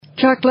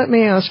Chuck, let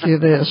me ask you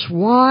this.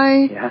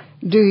 Why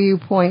do you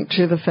point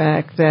to the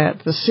fact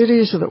that the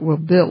cities that were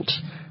built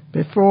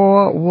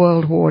before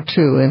World War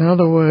II, in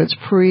other words,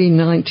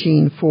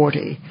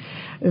 pre-1940,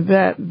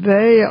 that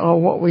they are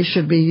what we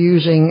should be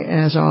using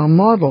as our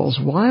models?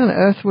 Why on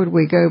earth would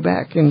we go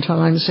back in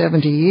time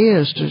 70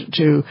 years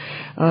to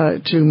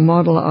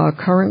model our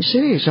current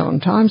cities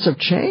on? Times have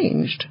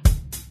changed.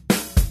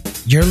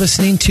 You're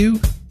listening to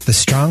the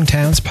Strong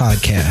Towns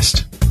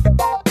Podcast.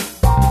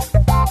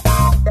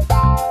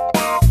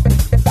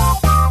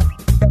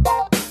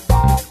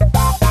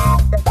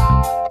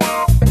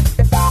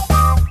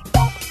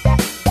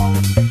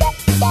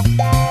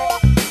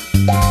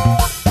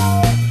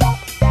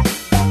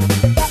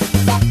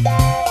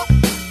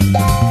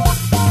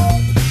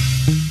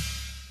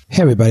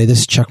 Hey everybody,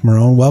 this is Chuck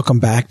Marone. Welcome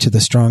back to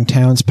the Strong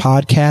Towns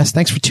Podcast.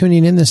 Thanks for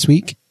tuning in this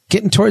week.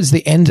 Getting towards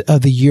the end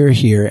of the year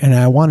here, and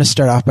I want to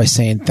start off by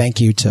saying thank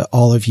you to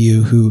all of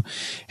you who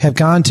have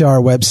gone to our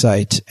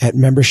website at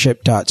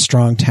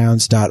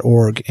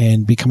membership.strongtowns.org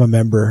and become a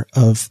member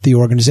of the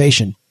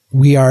organization.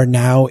 We are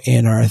now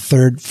in our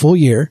third full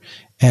year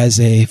as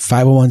a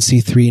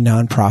 501c3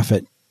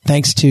 nonprofit.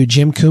 Thanks to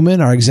Jim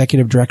Kuman, our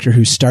executive director,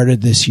 who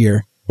started this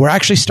year. We're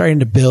actually starting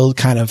to build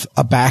kind of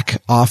a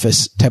back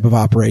office type of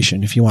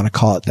operation, if you want to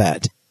call it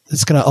that.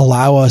 It's going to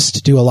allow us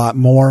to do a lot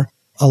more,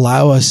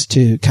 allow us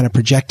to kind of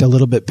project a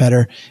little bit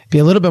better, be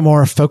a little bit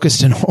more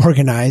focused and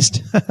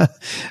organized.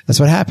 That's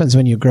what happens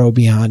when you grow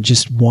beyond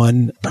just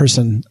one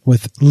person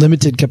with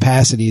limited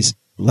capacities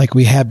like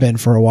we have been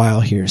for a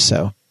while here.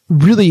 So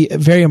really a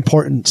very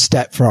important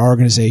step for our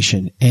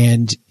organization.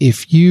 And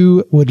if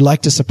you would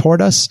like to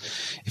support us,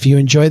 if you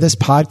enjoy this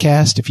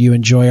podcast, if you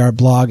enjoy our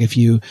blog, if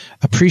you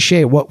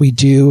appreciate what we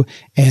do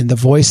and the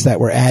voice that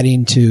we're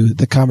adding to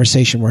the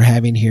conversation we're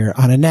having here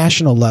on a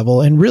national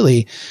level and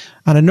really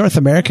on a North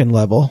American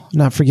level,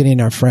 not forgetting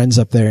our friends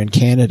up there in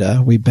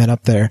Canada. We've been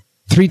up there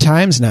 3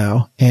 times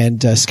now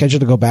and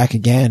scheduled to go back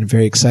again.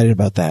 Very excited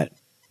about that.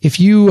 If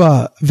you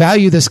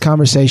value this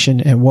conversation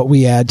and what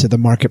we add to the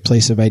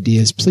marketplace of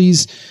ideas,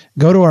 please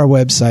go to our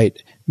website,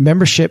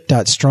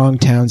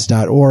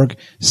 membership.strongtowns.org.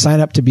 Sign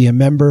up to be a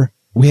member.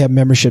 We have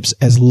memberships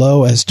as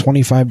low as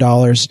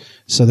 $25,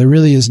 so there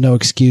really is no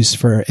excuse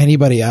for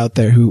anybody out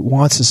there who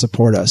wants to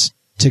support us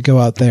to go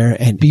out there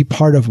and be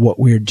part of what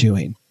we're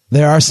doing.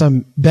 There are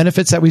some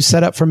benefits that we've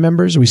set up for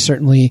members. We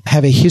certainly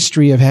have a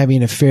history of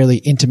having a fairly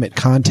intimate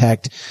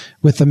contact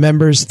with the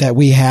members that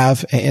we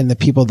have and the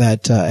people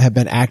that have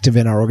been active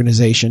in our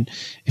organization.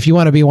 If you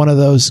want to be one of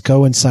those,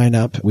 go and sign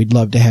up. We'd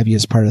love to have you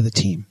as part of the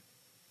team.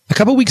 A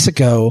couple weeks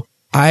ago,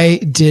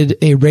 I did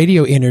a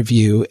radio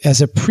interview as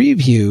a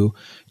preview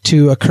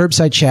to a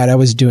curbside chat I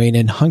was doing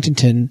in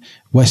Huntington,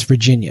 West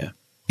Virginia.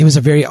 It was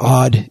a very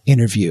odd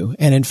interview.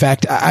 And in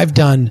fact, I've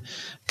done,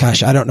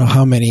 I don't know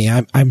how many.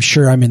 I'm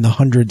sure I'm in the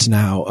hundreds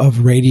now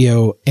of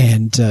radio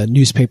and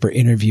newspaper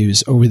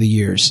interviews over the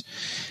years.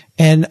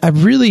 And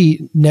I've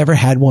really never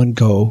had one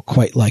go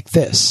quite like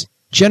this.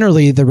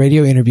 Generally, the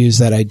radio interviews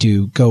that I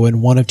do go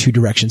in one of two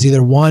directions.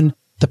 Either one,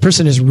 the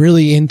person is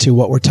really into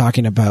what we're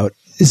talking about,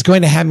 is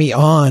going to have me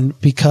on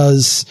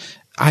because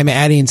I'm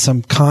adding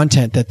some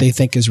content that they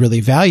think is really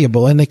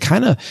valuable, and they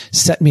kind of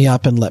set me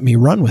up and let me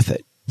run with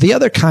it. The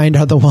other kind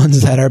are the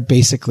ones that are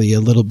basically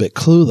a little bit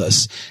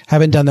clueless,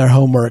 haven't done their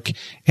homework,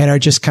 and are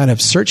just kind of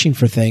searching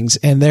for things,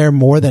 and they're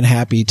more than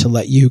happy to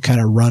let you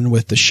kind of run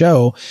with the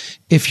show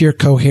if you're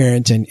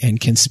coherent and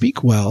can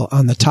speak well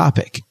on the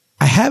topic.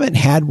 I haven't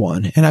had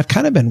one, and I've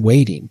kind of been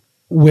waiting,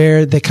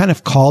 where they kind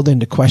of called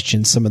into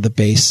question some of the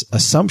base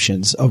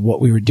assumptions of what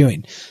we were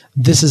doing.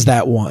 This is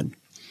that one.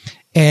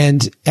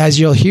 And as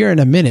you'll hear in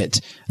a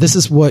minute, this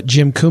is what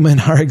Jim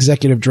Kuman, our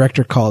executive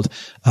director, called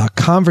a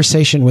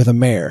conversation with a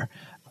mayor.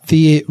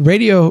 The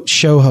radio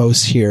show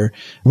hosts here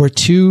were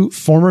 2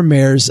 former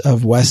mayors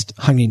of West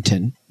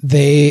Huntington.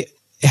 They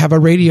have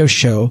a radio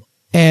show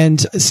and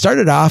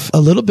started off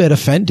a little bit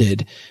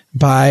offended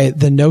by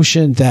the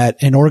notion that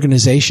an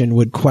organization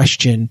would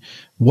question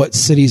what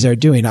cities are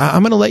doing.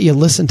 I'm going to let you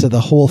listen to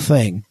the whole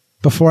thing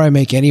before I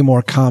make any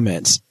more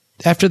comments.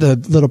 After the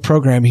little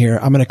program here,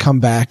 I'm going to come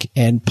back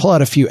and pull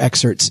out a few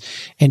excerpts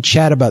and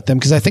chat about them,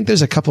 because I think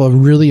there's a couple of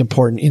really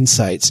important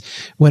insights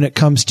when it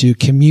comes to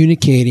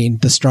communicating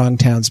the Strong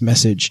Towns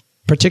message,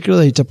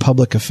 particularly to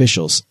public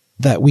officials,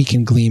 that we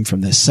can glean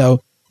from this. So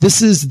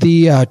this is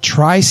the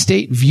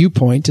Tri-State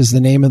Viewpoint is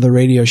the name of the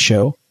radio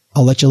show.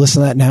 I'll let you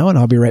listen to that now, and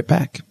I'll be right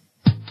back.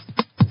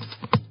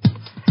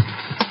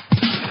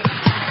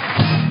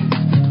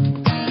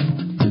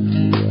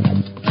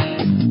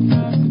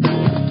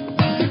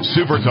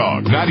 Super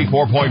Talk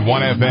 94.1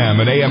 FM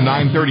and AM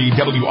 930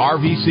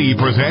 WRVC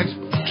present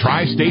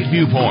Tri-State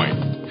Viewpoint.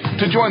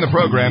 To join the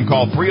program,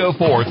 call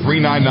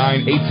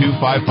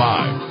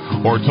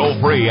 304-399-8255 or toll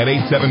free at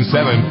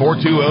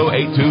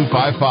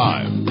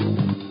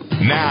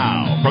 877-420-8255.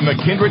 Now, from the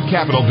Kindred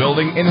Capitol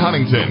Building in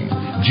Huntington,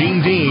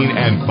 Gene Dean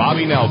and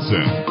Bobby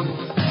Nelson.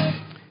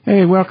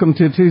 Hey, welcome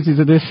to Tuesday's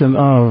edition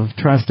of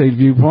Tri-State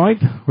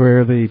Viewpoint,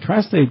 where the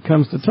Tri-State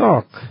comes to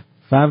talk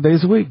 5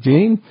 days a week.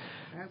 Gene?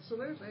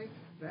 Absolutely.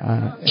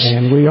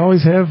 And we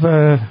always have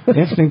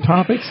interesting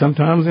topics,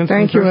 sometimes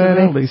interesting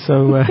personalities.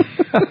 So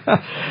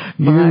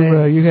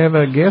you have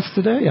a guest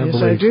today, I believe.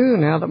 Yes, I do,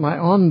 now that my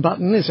on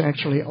button is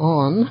actually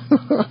on.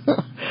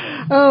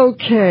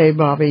 Okay,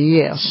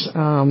 Bobby, yes.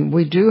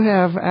 We do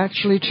have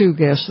actually two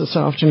guests this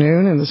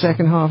afternoon. In the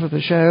second half of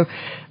the show,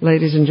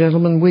 ladies and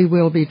gentlemen, we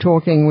will be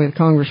talking with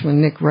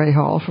Congressman Nick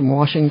Rahal from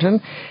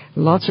Washington.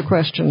 Lots of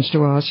questions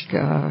to ask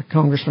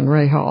Congressman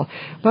Rahal.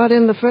 But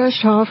in the first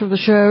half of the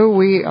show,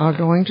 we are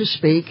going to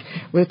speak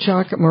with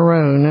Chuck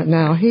Marone.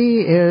 Now,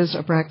 he is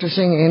a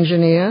practicing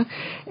engineer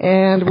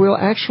and will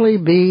actually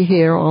be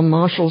here on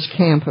Marshall's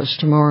campus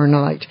tomorrow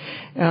night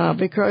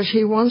because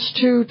he wants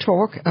to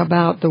talk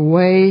about the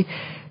way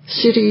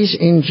cities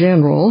in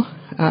general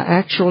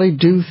actually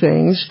do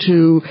things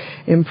to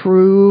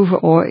improve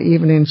or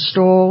even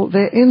install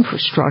their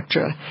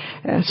infrastructure.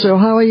 So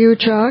how are you,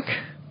 Chuck?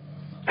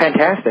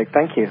 Fantastic.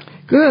 Thank you.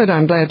 Good.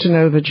 I'm glad to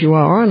know that you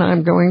are, and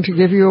I'm going to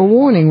give you a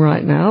warning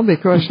right now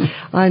because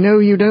I know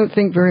you don't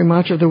think very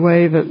much of the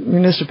way that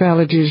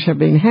municipalities have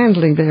been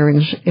handling their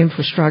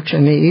infrastructure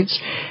needs.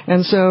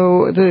 And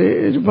so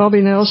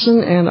Bobby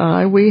Nelson and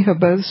I, we have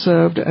both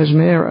served as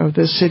mayor of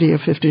this city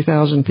of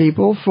 50,000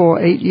 people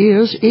for 8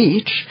 years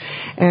each.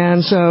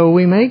 And so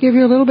we may give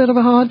you a little bit of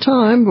a hard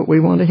time, but we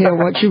want to hear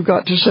what you've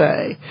got to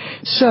say.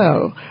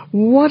 So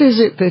what is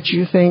it that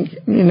you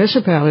think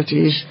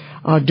municipalities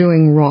are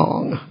doing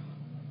wrong?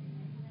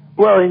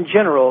 Well, in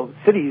general,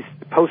 cities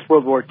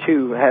post-World War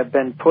II have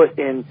been put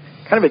in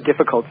kind of a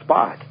difficult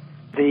spot.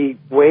 The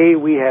way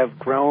we have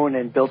grown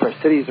and built our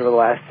cities over the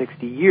last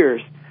 60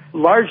 years,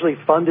 largely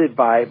funded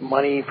by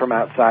money from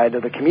outside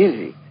of the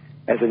community.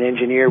 As an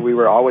engineer, we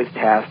were always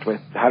tasked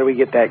with how do we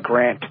get that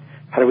grant,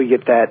 how do we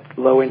get that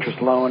low-interest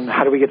loan,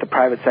 how do we get the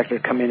private sector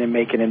to come in and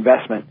make an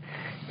investment.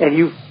 And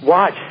you've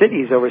watched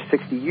cities over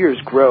 60 years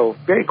grow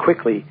very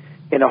quickly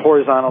in a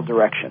horizontal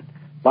direction.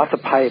 Lots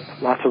of pipe,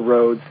 lots of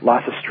roads,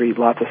 lots of streets,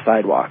 lots of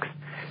sidewalks.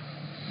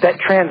 That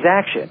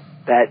transaction,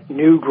 that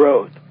new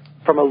growth,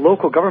 from a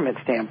local government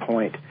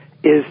standpoint,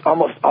 is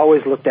almost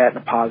always looked at in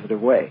a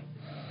positive way.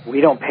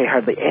 We don't pay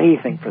hardly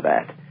anything for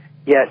that.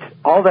 Yet,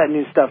 all that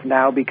new stuff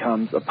now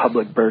becomes a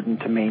public burden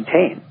to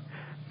maintain.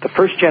 The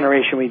first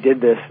generation we did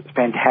this,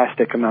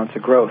 fantastic amounts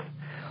of growth.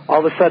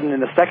 All of a sudden,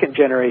 in the second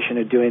generation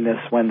of doing this,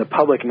 when the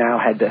public now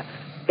had to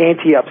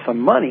ante up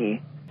some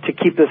money to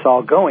keep this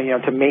all going,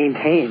 to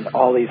maintain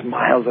all these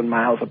miles and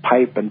miles of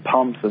pipe and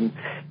pumps and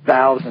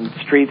valves and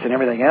streets and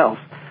everything else,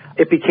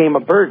 it became a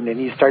burden, and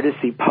you started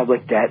to see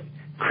public debt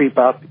creep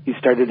up. You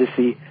started to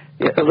see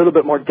a little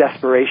bit more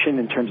desperation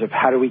in terms of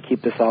how do we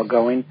keep this all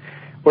going.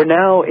 We're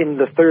now in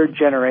the third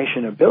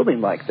generation of building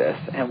like this,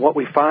 and what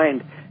we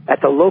find at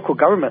the local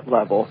government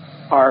level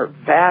are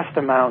vast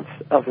amounts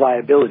of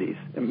liabilities,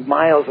 and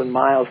miles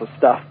of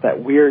stuff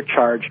that we're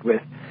charged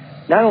with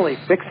not only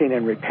fixing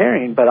and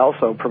repairing, but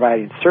also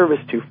providing service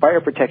to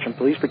fire protection,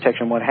 police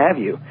protection, what have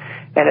you,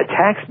 and a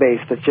tax base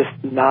that's just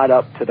not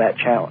up to that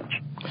challenge.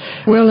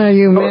 Well, now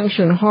you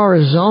mentioned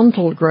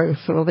horizontal growth.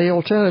 Well, the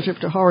alternative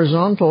to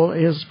horizontal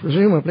is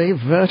presumably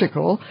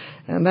vertical,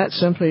 and that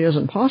simply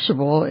isn't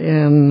possible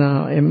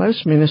in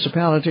most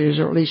municipalities,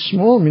 or at least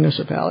small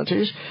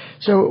municipalities.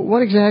 So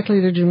what exactly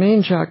did you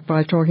mean, Chuck,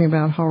 by talking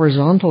about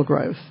horizontal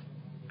growth?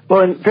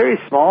 Well, in very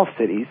small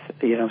cities,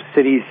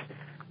 cities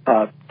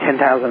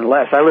 10,000 or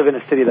less. I live in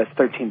a city that's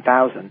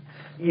 13,000.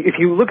 If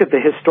you look at the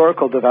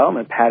historical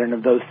development pattern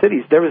of those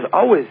cities, there was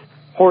always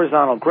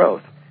horizontal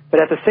growth.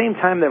 But at the same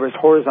time there was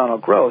horizontal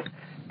growth,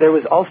 there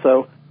was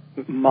also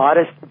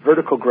modest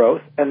vertical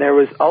growth, and there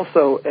was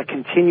also a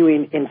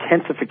continuing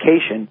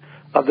intensification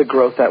of the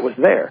growth that was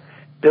there.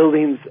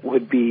 Buildings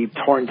would be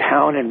torn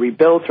down and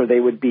rebuilt, or they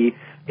would be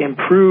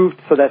improved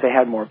so that they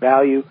had more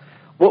value.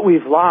 What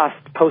we've lost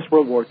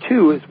post-World War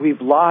II is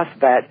we've lost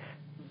that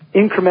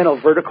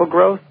incremental vertical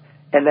growth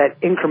and that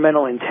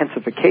incremental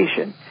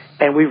intensification,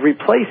 and we've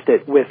replaced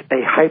it with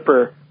a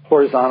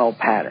hyper-horizontal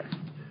pattern.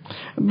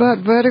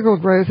 But vertical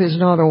growth is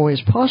not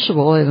always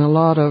possible in a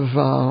lot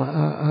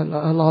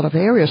of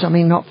areas. I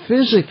mean, not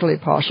physically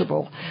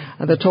possible.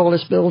 The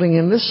tallest building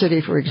in this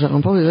city, for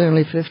example, is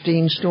only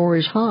 15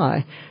 stories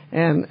high.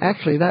 And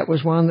actually, that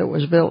was one that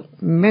was built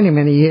many,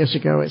 many years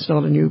ago. It's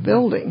not a new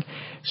building.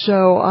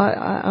 So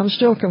I'm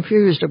still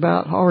confused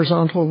about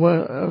horizontal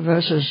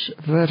versus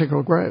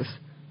vertical growth.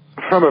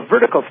 From a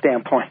vertical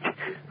standpoint,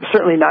 we're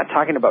certainly not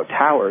talking about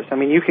towers. I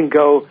mean, you can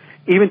go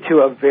even to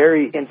a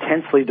very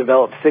intensely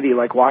developed city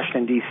like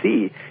Washington,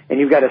 D.C., and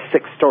you've got a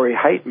 6-story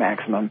height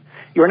maximum.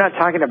 You're not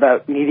talking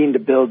about needing to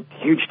build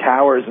huge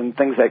towers and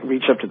things that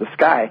reach up to the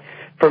sky.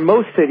 For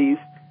most cities,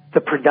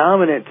 the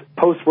predominant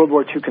post-World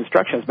War II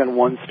construction has been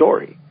 1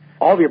 story.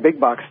 All of your big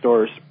box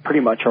stores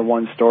pretty much are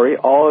 1 story.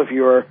 All of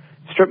your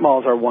strip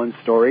malls are 1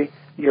 story.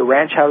 Your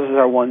ranch houses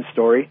are 1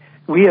 story.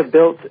 We have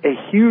built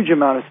a huge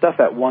amount of stuff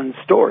at 1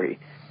 story.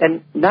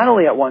 And not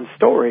only at 1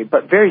 story,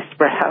 but very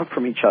spread out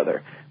from each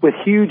other, with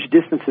huge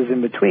distances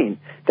in between.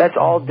 That's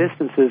all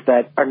distances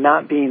that are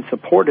not being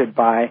supported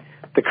by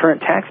the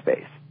current tax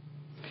base.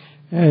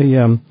 Hey,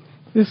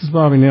 This is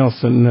Bobby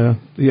Nelson,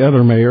 the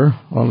other mayor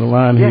on the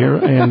line here,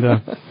 and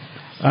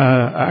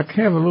I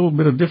have a little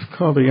bit of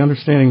difficulty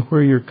understanding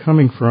where you're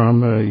coming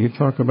from. You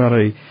talk about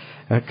a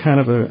kind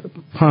of a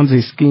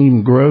Ponzi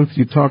scheme growth.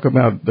 You talk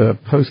about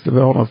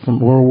post-development from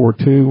World War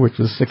II, which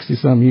was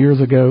 60-some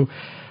years ago.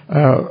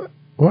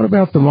 What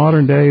about the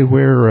modern day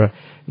where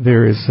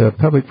there is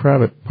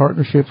public-private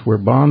partnerships, where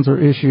bonds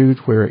are issued,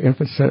 where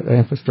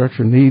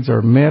infrastructure needs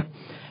are met?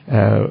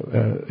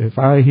 If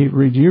I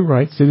read you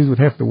right, cities would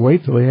have to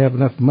wait till they have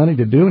enough money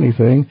to do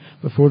anything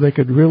before they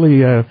could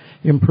really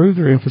improve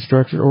their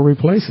infrastructure or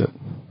replace it.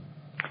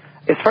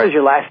 As far as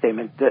your last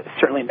statement, that's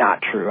certainly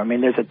not true. I mean,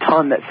 there's a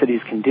ton that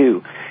cities can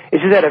do.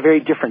 It's just at a very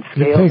different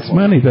scale. It takes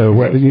money, though.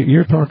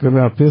 You're talking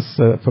about this,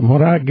 from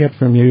what I get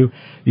from you,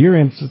 you're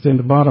interested in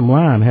the bottom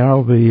line,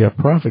 how the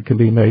profit can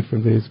be made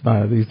from these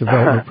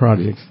development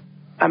projects.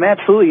 I'm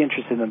absolutely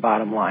interested in the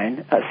bottom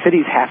line.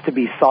 Cities have to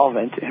be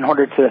solvent in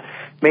order to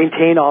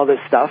maintain all this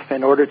stuff.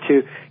 In order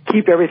to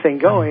keep everything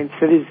going,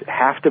 cities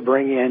have to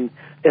bring in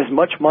as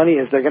much money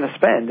as they're going to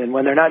spend. And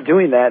when they're not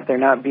doing that, they're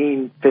not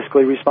being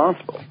fiscally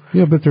responsible.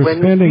 Yeah, but they're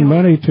spending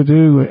money to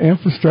do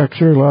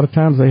infrastructure. A lot of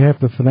times they have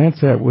to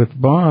finance that with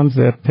bonds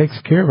that takes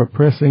care of a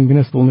pressing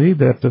municipal need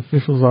that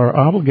officials are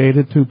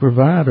obligated to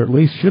provide, or at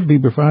least should be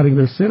providing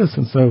their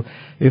citizens. So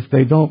if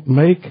they don't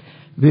make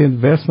the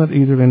investment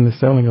either in the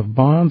selling of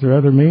bonds or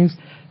other means,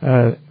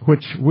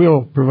 which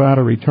will provide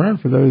a return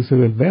for those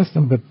who invest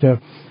them. But,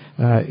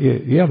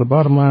 the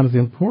bottom line is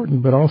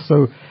important, but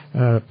also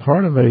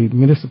part of a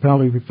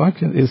municipality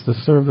function is to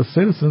serve the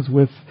citizens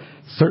with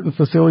certain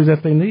facilities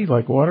that they need,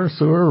 like water,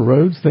 sewer,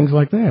 roads, things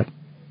like that.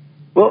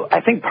 Well, I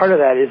think part of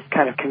that is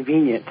kind of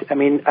convenient. I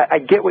mean, I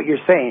get what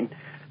you're saying,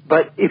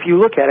 but if you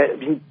look at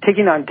it,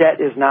 taking on debt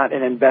is not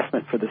an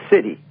investment for the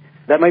city.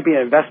 That might be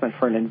an investment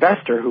for an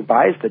investor who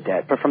buys the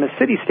debt, but from a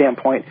city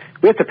standpoint,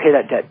 we have to pay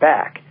that debt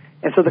back.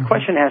 And so the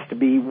question has to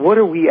be, what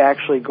are we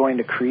actually going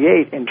to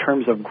create in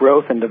terms of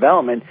growth and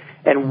development,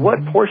 and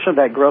what portion of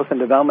that growth and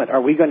development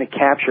are we going to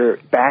capture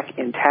back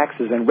in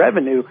taxes and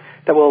revenue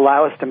that will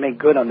allow us to make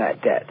good on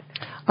that debt?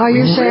 Are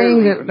you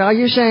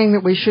saying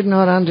that we should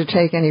not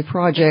undertake any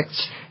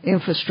projects,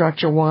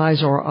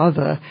 infrastructure-wise or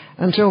other,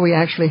 until we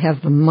actually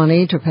have the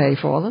money to pay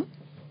for them?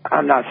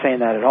 I'm not saying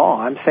that at all.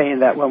 I'm saying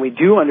that when we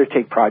do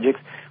undertake projects,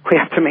 we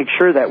have to make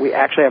sure that we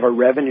actually have a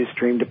revenue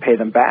stream to pay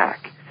them back.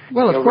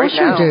 Well, of course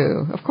we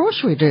do. Of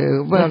course we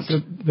do. But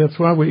that's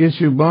why we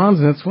issue bonds,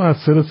 and that's why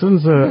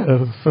citizens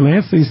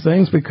finance these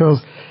things, because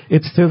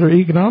it's to their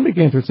economic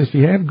interest. If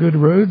you have good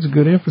roads,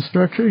 good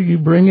infrastructure, you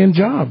bring in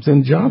jobs,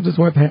 and jobs is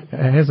what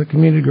has a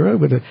community grow.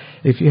 But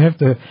if you have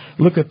to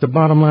look at the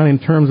bottom line in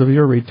terms of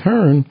your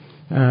return,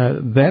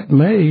 that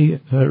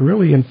may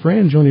really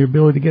infringe on your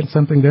ability to get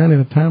something done in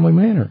a timely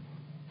manner.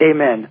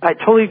 Amen. I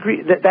totally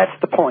agree.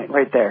 That's the point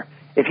right there.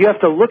 If you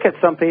have to look at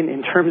something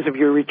in terms of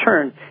your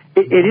return, it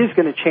is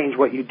going to change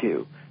what you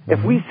do.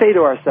 If we say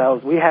to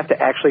ourselves, we have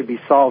to actually be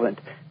solvent,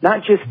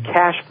 not just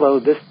cash flow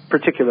this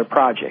particular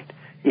project.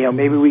 You know,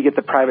 maybe we get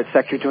the private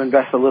sector to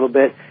invest a little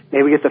bit.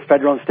 Maybe we get the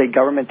federal and state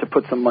government to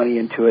put some money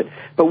into it.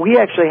 But we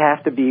actually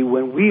have to be,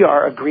 when we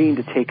are agreeing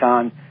to take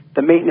on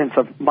the maintenance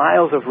of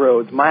miles of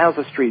roads, miles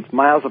of streets,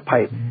 miles of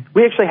pipe,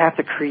 we actually have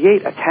to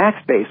create a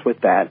tax base with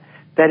that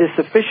is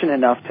sufficient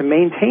enough to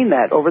maintain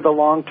that over the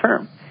long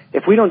term.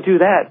 If we don't do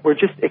that, we're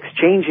just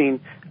exchanging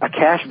a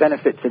cash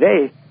benefit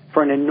today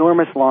for an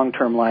enormous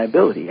long-term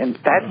liability. And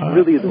that's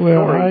really the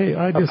story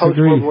I of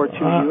disagree. post-World War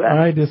II U.S.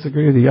 I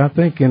disagree with you. I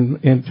think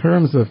in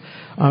terms of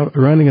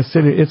running a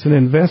city, it's an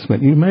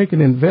investment. You make an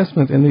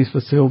investment in these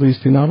facilities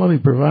to not only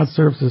provide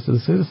services to the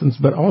citizens,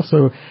 but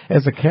also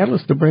as a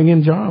catalyst to bring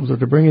in jobs or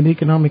to bring in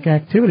economic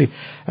activity.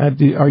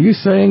 Are you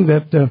saying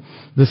that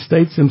the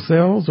states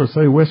themselves, or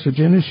say West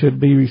Virginia, should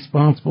be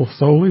responsible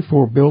solely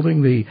for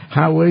building the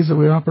highways that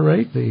we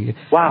operate?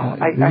 Wow.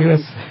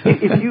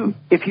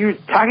 If you're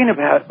talking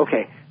about,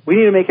 okay, we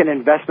need to make an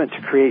investment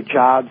to create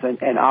jobs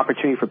and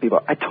opportunity for people,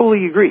 I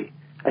totally agree.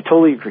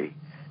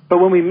 But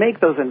when we make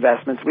those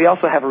investments, we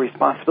also have a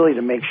responsibility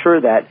to make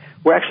sure that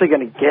we're actually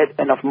going to get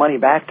enough money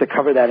back to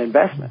cover that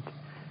investment.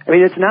 I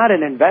mean, it's not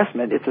an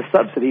investment, it's a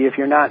subsidy. If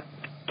you're not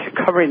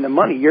covering the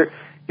money, you're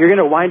going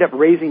to wind up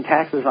raising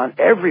taxes on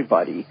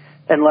everybody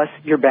unless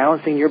you're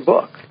balancing your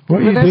book.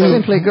 That's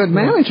simply good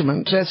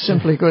management. That's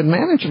simply good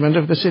management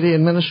of the city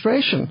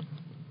administration.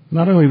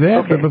 Not only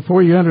that, but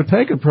before you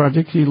undertake a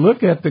project, you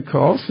look at the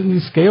costs and you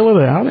scale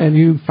it out and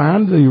you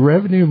find the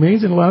revenue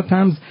means, and a lot of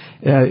times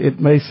it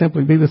may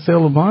simply be the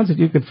sale of bonds that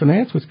you could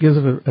finance, which gives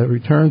a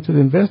return to the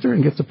investor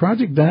and gets the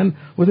project done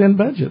within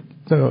budget.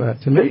 So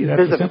to me,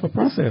 that's a simple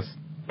process.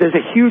 There's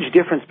a huge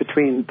difference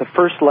between the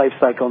first life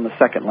cycle and the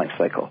second life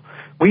cycle.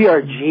 We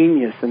are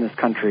genius in this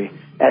country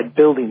at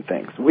building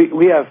things.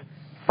 We have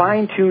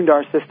fine-tuned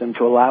our system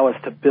to allow us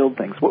to build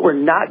things. What we're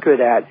not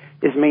good at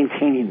is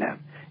maintaining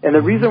them. And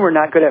the reason we're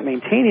not good at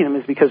maintaining them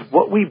is because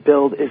what we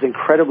build is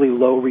incredibly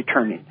low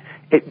returning.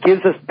 It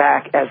gives us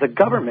back as a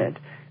government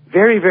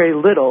very, very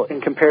little in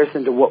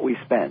comparison to what we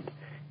spend.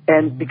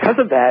 And because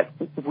of that,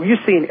 we're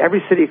seeing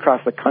every city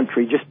across the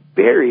country just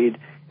buried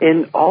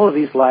in all of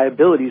these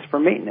liabilities for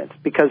maintenance,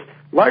 because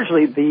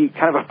largely the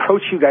kind of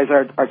approach you guys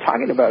are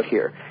talking about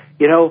here,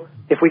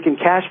 if we can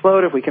cash flow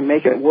it, if we can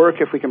make it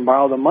work, if we can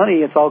borrow the money,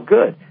 it's all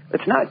good.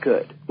 It's not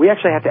good. We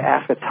actually have to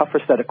ask a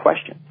tougher set of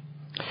questions.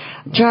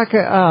 Jack,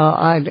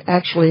 I'd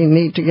actually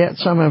need to get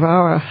some of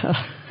our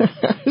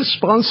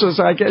sponsors,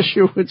 I guess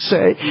you would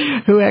say,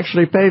 who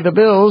actually pay the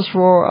bills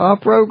for our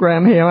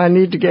program here. I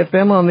need to get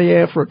them on the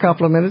air for a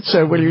couple of minutes,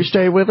 so will you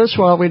stay with us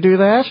while we do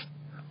that?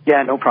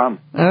 Yeah, no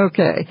problem.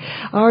 Okay.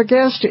 Our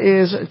guest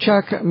is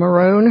Chuck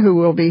Marone, who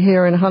will be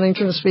here in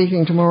Huntington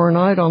speaking tomorrow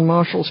night on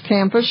Marshall's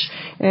campus.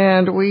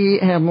 And we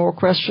have more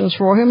questions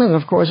for him. And,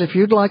 of course, if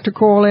you'd like to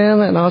call in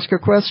and ask a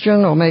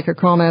question or make a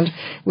comment,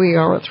 we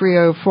are at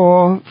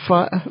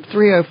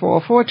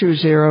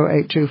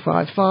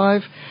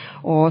 304-420-8255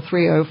 or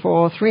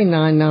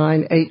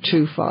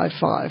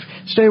 304-399-8255.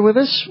 Stay with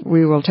us.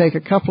 We will take a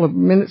couple of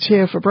minutes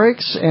here for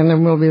breaks, and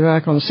then we'll be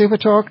back on Super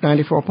Talk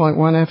 94.1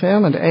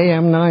 FM and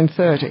AM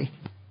 930.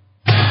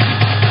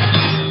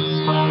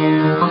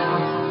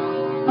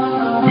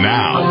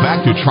 Now,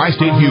 back to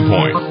Tri-State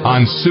Viewpoint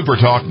on Super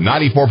Talk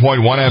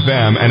 94.1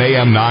 FM and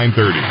AM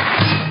 930.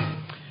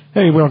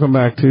 Hey, welcome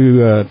back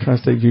to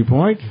Tri-State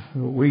Viewpoint.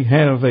 We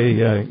have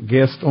a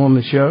guest on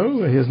the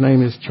show. His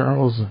name is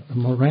Charles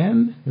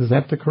Moran. Is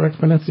that the correct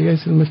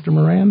pronunciation, Mr.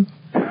 Moran?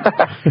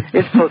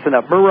 It's close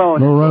enough. Marone.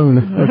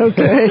 Marone.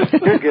 Okay.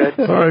 You're good.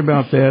 Sorry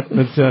about that.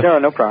 But,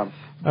 no problem.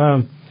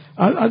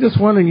 I just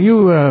wondering,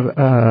 you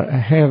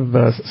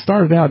have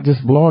started out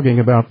just blogging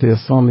about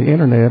this on the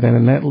Internet,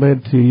 and that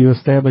led to you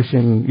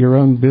establishing your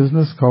own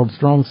business called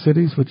Strong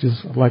Cities, which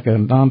is like a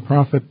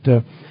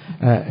nonprofit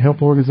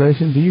help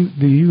organization.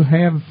 Do you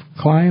have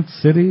clients,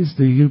 cities?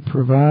 Do you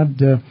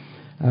provide a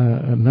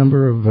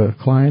number of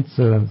clients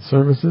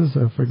services?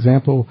 For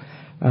example,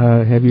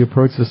 have you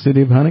approached the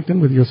city of Huntington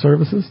with your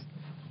services?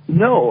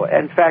 No.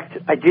 In fact,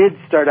 I did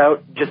start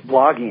out just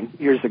blogging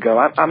years ago.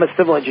 I'm a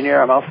civil engineer.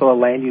 I'm also a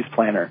land use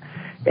planner.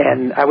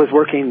 And I was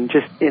working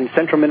just in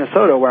central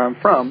Minnesota, where I'm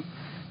from,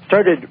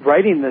 started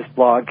writing this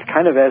blog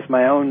kind of as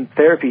my own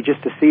therapy,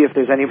 just to see if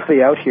there's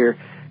anybody out here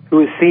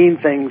who is seeing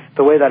things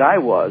the way that I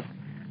was.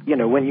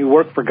 When you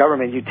work for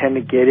government, you tend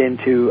to get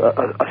into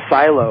a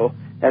silo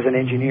as an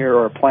engineer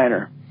or a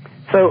planner.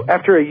 So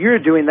after a year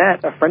doing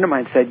that, a friend of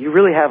mine said, you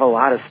really have a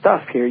lot of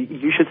stuff here.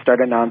 You should start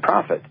a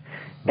nonprofit.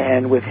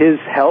 And with his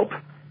help,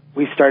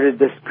 we started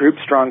this group,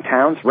 Strong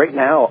Towns. Right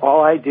now,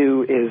 all I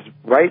do is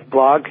write,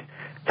 blog,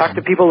 talk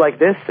to people like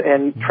this,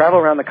 and travel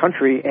around the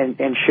country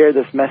and share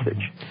this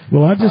message.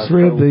 Well, I just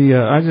read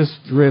I just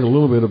read a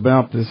little bit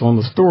about this on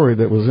the story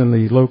that was in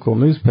the local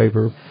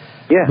newspaper.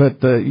 Yeah.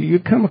 But you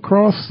come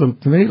across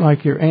to me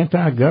like you're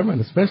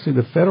anti-government, especially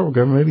the federal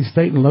government, maybe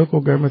state and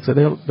local governments that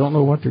don't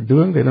know what they're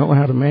doing. They don't know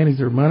how to manage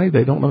their money.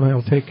 They don't know how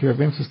to take care of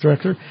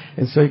infrastructure.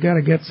 And so you got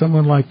to get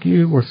someone like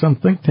you or some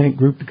think tank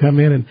group to come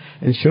in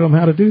and show them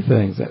how to do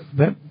things.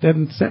 That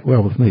doesn't sit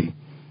well with me.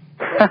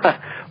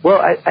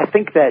 Well, I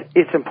think that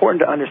it's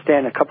important to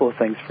understand a couple of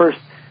things. First,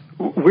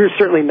 we're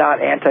certainly not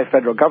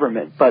anti-federal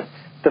government, but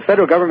the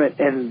federal government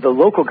and the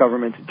local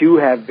governments do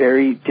have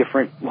very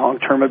different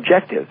long-term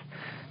objectives.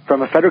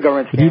 From a federal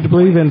government standpoint. Do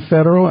you believe in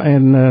federal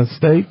and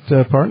state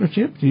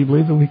partnership? Do you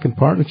believe that we can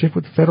partnership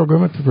with the federal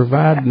government to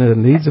provide the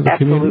needs of the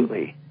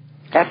community?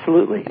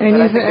 Absolutely.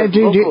 And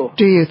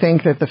do you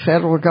think that the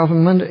federal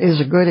government is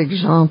a good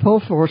example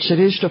for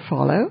cities to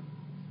follow?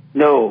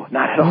 No,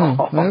 not at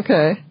all.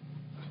 Okay.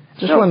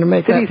 Just wanted to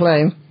make that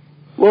plain.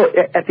 Well,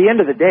 at the end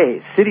of the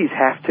day, cities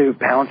have to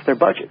balance their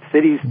budgets.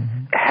 Cities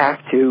have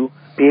to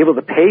be able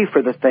to pay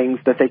for the things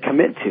that they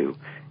commit to.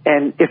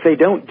 And if they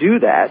don't do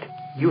that,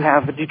 you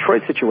have a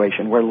Detroit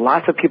situation where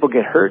lots of people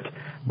get hurt,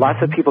 lots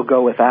of people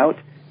go without,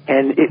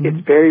 and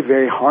it's very,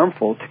 very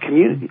harmful to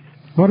communities.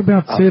 What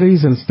about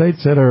cities and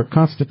states that are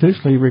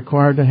constitutionally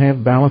required to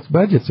have balanced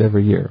budgets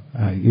every year?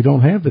 You don't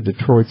have the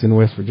Detroits in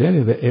West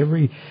Virginia.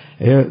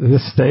 The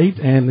state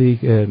and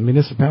the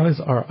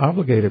municipalities are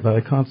obligated by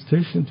the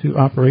Constitution to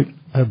operate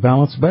a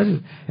balanced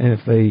budget. And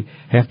if they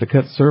have to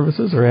cut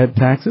services or add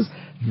taxes,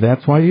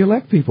 that's why you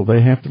elect people.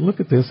 They have to look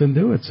at this and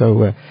do it.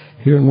 So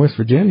here in West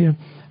Virginia,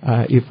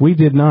 if we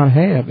did not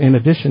have, in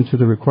addition to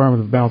the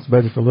requirement of a balanced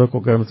budget for local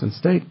governments and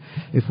state,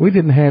 if we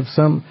didn't have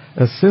some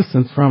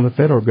assistance from the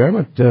federal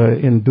government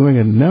in doing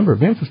a number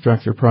of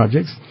infrastructure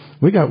projects,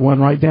 we got one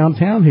right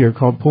downtown here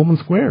called Pullman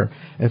Square.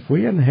 If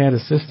we hadn't had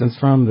assistance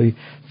from the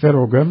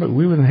federal government,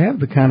 we wouldn't have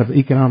the kind of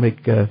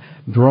economic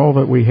draw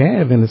that we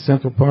have in the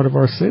central part of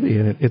our city,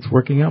 and it's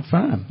working out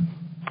fine.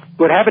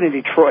 What happened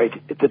in Detroit,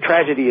 the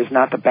tragedy is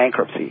not the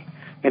bankruptcy.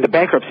 And the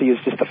bankruptcy is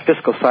just the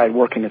fiscal side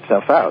working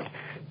itself out.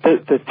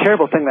 The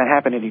terrible thing that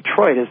happened in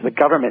Detroit is the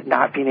government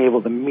not being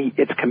able to meet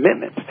its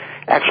commitments,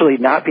 actually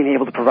not being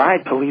able to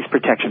provide police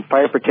protection,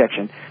 fire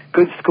protection,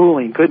 good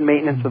schooling, good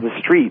maintenance of the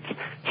streets,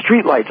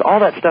 street lights, all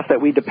that stuff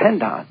that we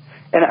depend on.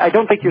 And I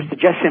don't think you're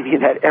suggesting to me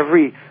that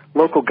every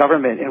local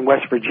government in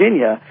West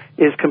Virginia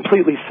is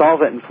completely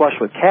solvent and flush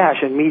with cash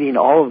and meeting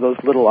all of those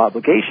little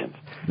obligations.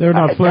 They're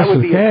not flush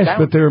with cash,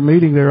 but they're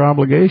meeting their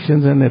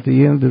obligations, and at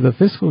the end of the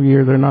fiscal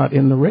year, they're not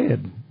in the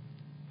red.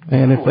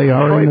 And if they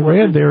are in the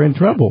red, they're in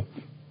trouble.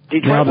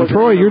 Now,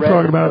 Detroit, you're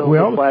talking about,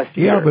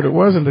 but it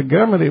wasn't the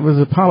government. It was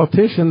the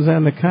politicians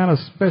and the kind of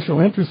special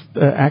interest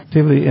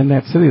activity in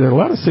that city. There are a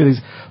lot of cities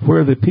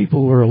where the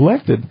people who are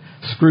elected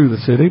screw the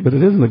city, but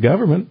it isn't the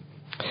government.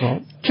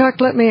 Well,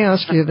 Chuck, let me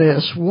ask you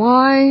this.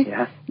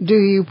 Why do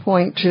you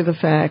point to the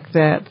fact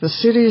that the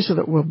cities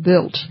that were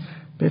built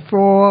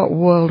before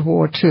World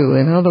War II,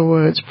 in other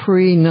words,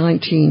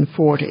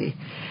 pre-1940,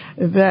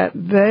 that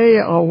they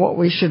are what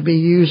we should be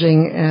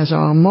using as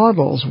our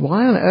models?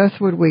 Why on earth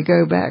would we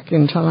go back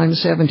in time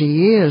 70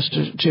 years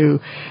to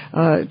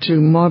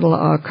model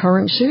our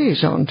current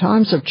cities on?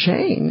 Times have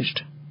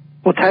changed.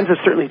 Well, times have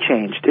certainly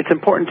changed. It's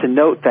important to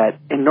note that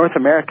in North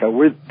America,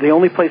 we're the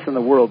only place in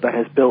the world that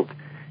has built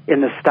in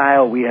the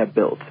style we have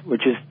built,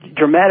 which is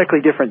dramatically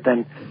different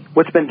than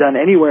what's been done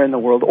anywhere in the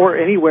world or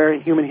anywhere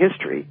in human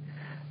history.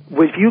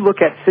 If you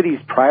look at cities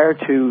prior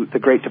to the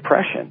Great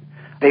Depression,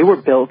 they were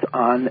built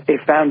on a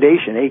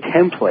foundation, a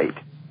template,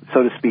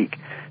 so to speak,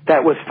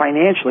 that was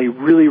financially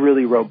really,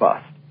 really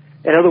robust.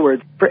 In other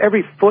words, for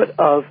every foot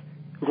of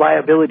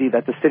liability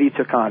that the city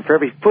took on, for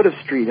every foot of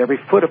street, every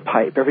foot of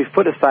pipe, every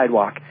foot of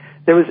sidewalk,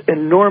 there was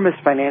enormous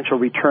financial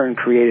return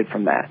created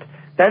from that.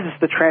 That is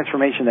the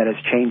transformation that has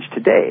changed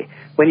today.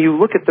 When you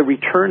look at the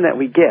return that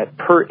we get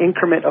per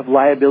increment of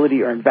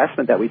liability or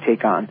investment that we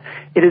take on,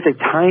 it is a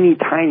tiny,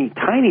 tiny,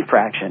 tiny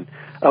fraction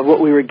of what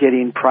we were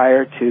getting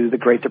prior to the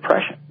Great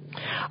Depression.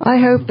 I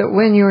hope that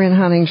when you're in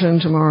Huntington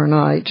tomorrow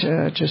night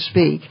to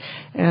speak,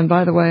 and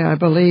by the way, I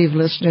believe,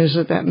 listeners,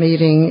 that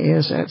meeting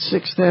is at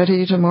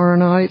 6:30 tomorrow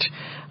night,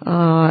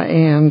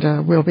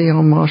 and we'll be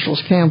on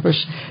Marshall's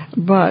campus.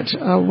 But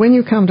when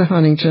you come to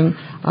Huntington,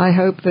 I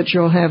hope that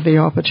you'll have the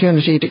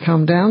opportunity to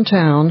come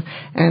downtown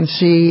and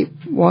see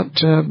what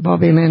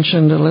Bobby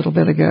mentioned a little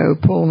bit ago,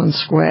 Pullman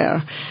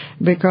Square,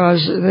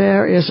 because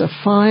there is a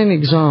fine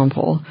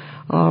example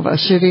of a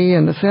city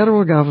and the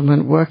federal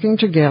government working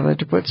together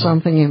to put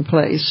something in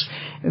place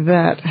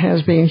that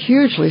has been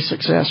hugely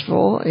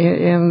successful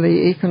in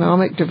the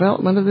economic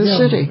development of the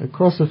city.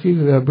 Across a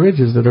few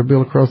bridges that are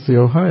built across the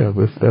Ohio.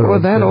 Well,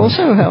 that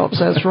also helps.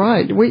 That's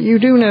right. You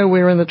do know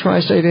we're in the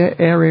Tri-State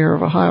area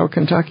of Ohio,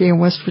 Kentucky,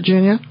 and West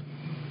Virginia?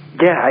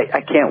 Yeah,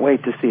 I can't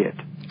wait to see it.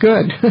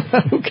 Good.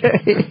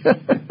 Okay.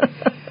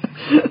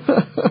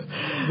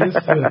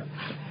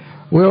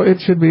 Well, it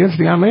should be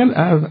interesting.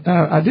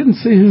 I didn't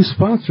see who's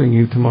sponsoring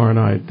you tomorrow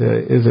night.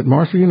 Is it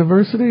Marshall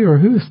University or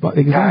who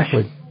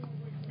exactly? Gosh.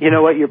 You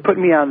know what? You're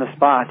putting me on the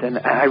spot, and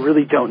I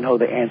really don't know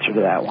the answer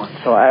to that one,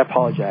 so I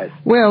apologize.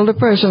 Well, the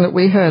person that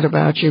we heard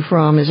about you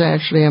from is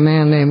actually a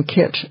man named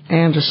Kit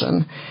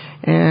Anderson.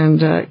 And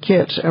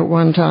Kit at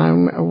one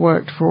time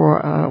worked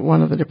for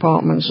one of the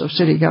departments of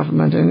city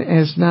government and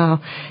is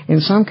now in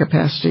some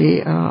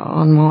capacity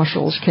on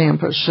Marshall's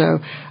campus. So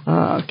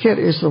Kit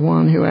is the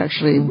one who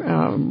actually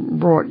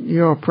brought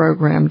your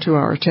program to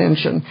our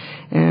attention,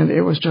 and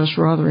it was just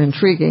rather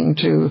intriguing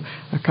to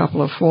a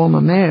couple of former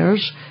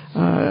mayors,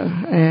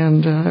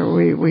 and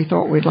we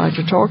thought we'd like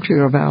to talk to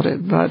you about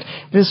it. But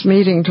this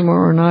meeting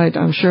tomorrow night,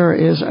 I'm sure,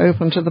 is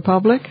open to the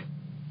public?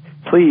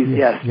 Please,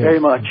 yes, very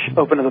much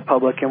open to the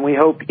public, and we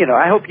hope,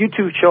 I hope you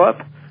two show up.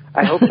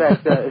 I hope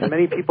that as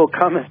many people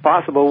come as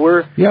possible.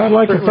 I'd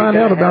like to find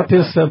out about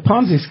this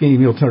Ponzi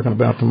scheme you're talking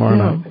about tomorrow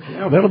night.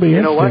 Yeah, that'll be interesting.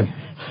 You know what?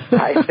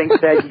 I think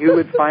that you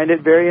would find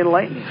it very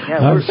enlightening. Yeah,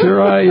 I'm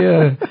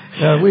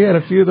sure we had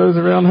a few of those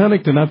around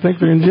Huntington. I think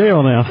they're in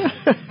jail now.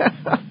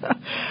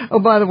 Oh,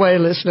 by the way,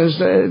 listeners,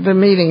 the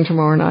meeting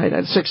tomorrow night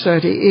at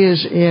 6:30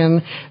 is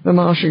in the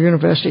Marshall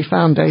University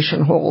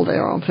Foundation Hall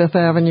there on Fifth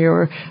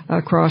Avenue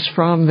across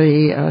from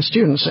the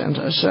Student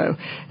Center. So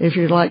if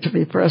you'd like to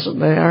be present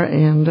there,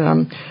 and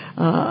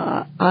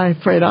I'm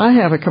afraid I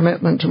have a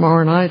commitment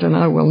tomorrow night and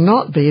I will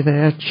not be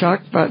there,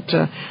 Chuck, but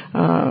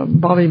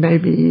Bobby,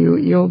 maybe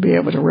you'll be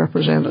able to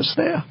represent us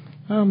there.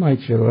 I might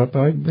show up.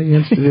 I'd be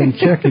interested in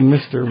checking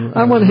Mr.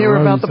 I want to hear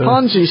about the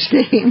Ponzi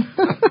scheme.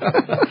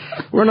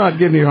 We're not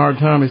giving you a hard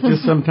time. It's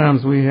just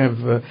sometimes we have,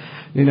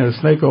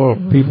 snake oil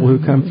people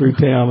who come through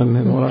town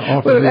and want to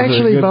offer. But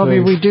actually, Bobby,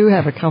 things. we do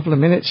have a couple of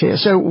minutes here.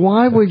 So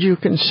why would you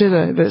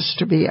consider this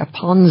to be a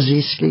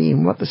Ponzi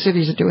scheme, what the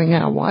cities are doing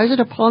now? Why is it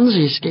a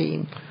Ponzi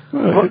scheme?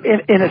 Well,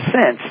 in a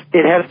sense,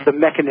 it has the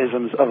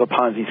mechanisms of a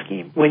Ponzi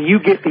scheme. When you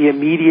get the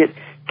immediate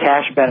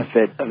cash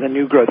benefit of the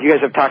new growth. You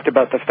guys have talked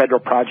about the federal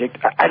project.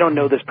 I don't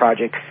know this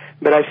project,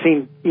 but I've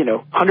seen,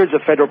 hundreds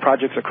of federal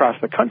projects across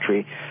the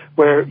country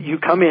where you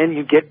come in,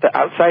 you get the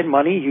outside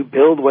money, you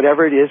build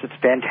whatever it is, it's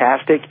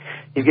fantastic,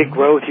 you get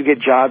growth, you get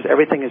jobs,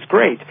 everything is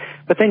great.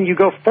 But then you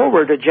go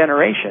forward a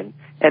generation,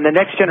 and the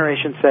next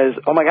generation says,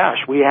 oh my gosh,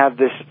 we have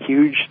this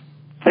huge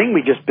thing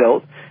we just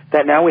built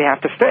that now we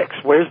have to fix.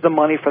 Where's the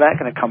money for that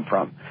going to come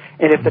from?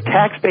 And if the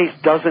tax base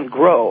doesn't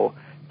grow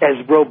as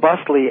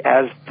robustly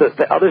as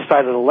the other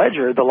side of the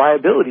ledger, the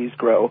liabilities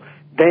grow,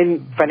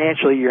 then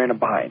financially you're in a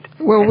bind.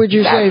 Well, would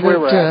you say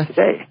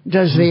that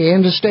does the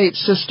interstate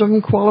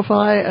system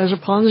qualify as a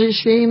Ponzi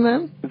scheme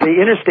then? The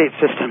interstate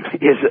system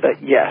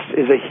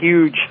is a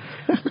huge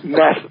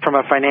mess from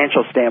a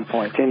financial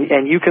standpoint.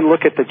 And you can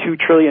look at the $2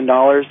 trillion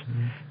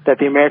that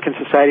the American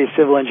Society of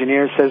Civil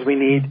Engineers says we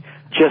need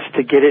just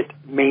to get it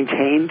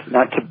maintained,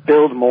 not to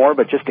build more,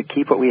 but just to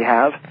keep what we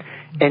have.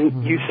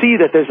 And you see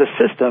that there's a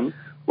system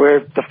where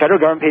the federal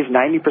government pays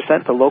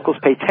 90%, the locals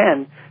pay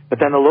 10%, but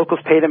then the locals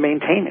pay to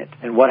maintain it.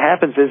 And what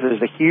happens is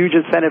there's a huge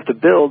incentive to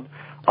build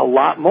a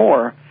lot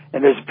more,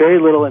 and there's very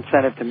little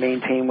incentive to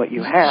maintain what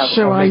you have.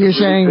 So are you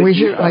saying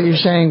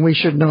we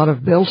should not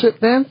have built it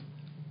then?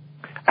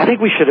 I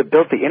think we should have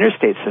built the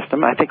interstate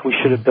system. I think we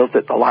should have built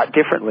it a lot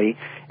differently,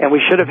 and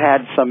we should have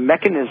had some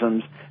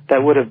mechanisms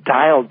that would have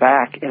dialed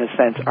back, in a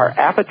sense, our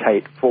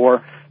appetite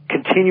for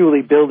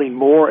continually building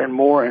more and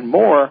more and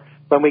more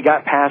when we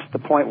got past the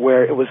point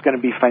where it was going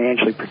to be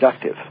financially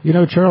productive. You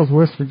know, Charles,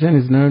 West Virginia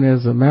is known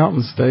as a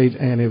mountain state,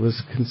 and it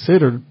was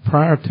considered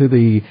prior to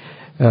the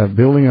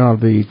building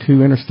of the two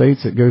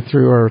interstates that go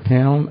through our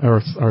town, our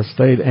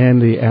state,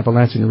 and the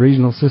Appalachian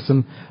regional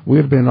system, we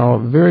would have been all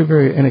very,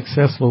 very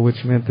inaccessible,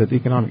 which meant that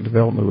economic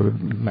development would have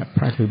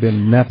practically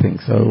been nothing.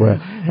 So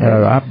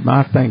I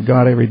thank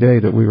God every day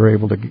that we were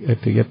able to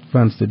get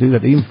funds to do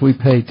that, even if we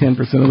pay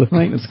 10% of the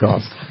maintenance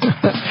costs.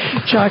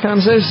 Chuck, I'm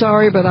so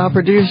sorry, but our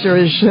producer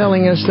is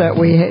telling us that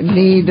we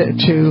need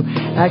to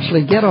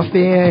actually get off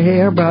the air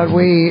here, but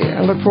we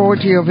look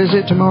forward to your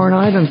visit tomorrow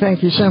night, and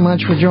thank you so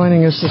much for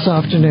joining us this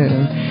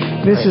afternoon.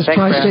 This is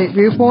Tri-State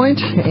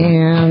Viewpoint,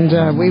 and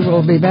we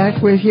will be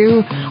back with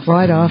you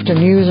right after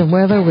news and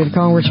weather with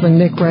Congressman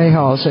Nick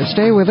Rahal. So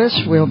stay with us.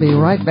 We'll be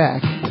right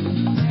back.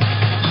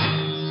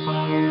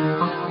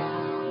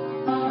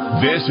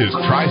 This is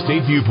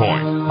Tri-State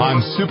Viewpoint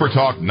on Super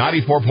Talk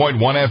 94.1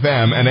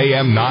 FM and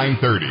AM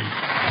 930.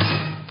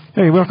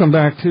 Hey, welcome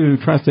back to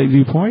Tri-State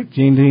Viewpoint.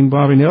 Gene Dean,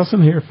 Bobby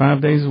Nelson here 5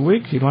 days a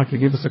week. If you'd like to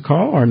give us a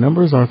call, our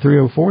numbers are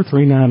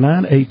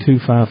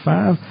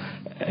 304-399-8255.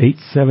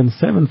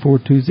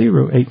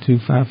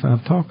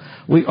 877-420-8255-TALK.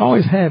 We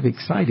always have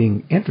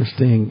exciting,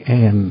 interesting,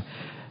 and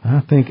I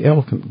think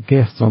eloquent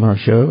guests on our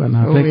show, and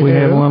I think we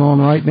have one on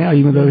right now,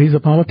 even though he's a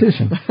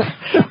politician.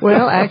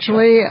 Well,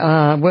 actually,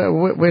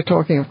 we're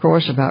talking, of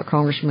course, about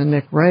Congressman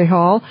Nick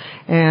Rahal,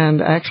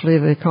 and actually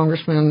the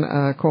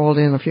congressman called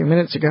in a few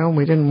minutes ago, and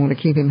we didn't want to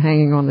keep him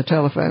hanging on the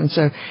telephone,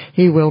 so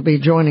he will be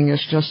joining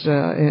us just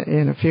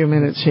in a few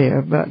minutes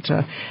here. But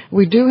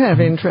we do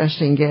have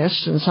interesting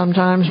guests, and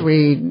sometimes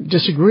we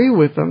disagree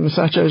with them,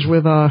 such as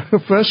with our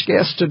first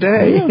guest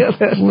today. Yeah,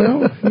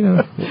 well,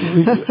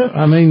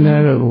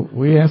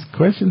 we ask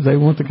questions, they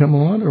want to come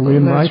on, or we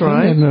invite them,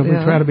 and we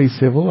try to be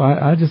civil.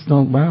 I just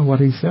don't buy what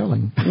he's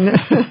selling.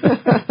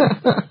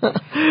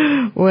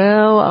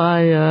 Well,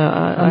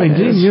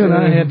 Gene, you and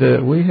I had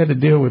to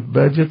deal with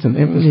budgets and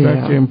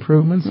infrastructure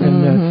improvements,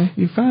 and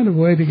you find a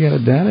way to get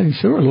it done. And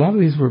sure, a lot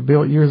of these were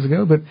built years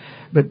ago, but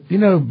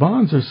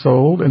bonds are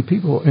sold, and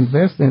people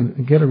invest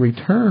and get a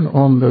return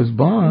on those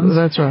bonds.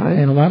 That's right.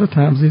 And a lot of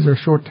times these are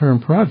short-term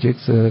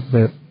projects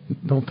that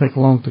don't take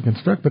long to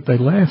construct, but they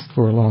last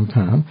for a long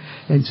time.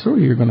 And sure,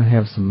 you're going to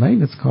have some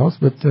maintenance costs,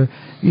 but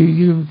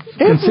you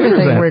consider that.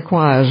 Everything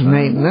requires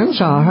maintenance.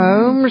 Our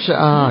homes,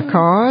 our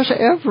cars,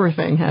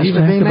 everything has to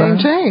be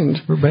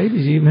maintained. For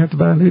babies, you even have to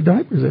buy new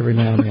diapers every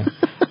now and then.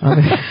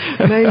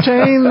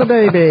 Maintain the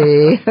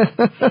baby.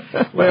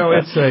 Well,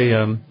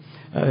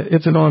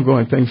 it's an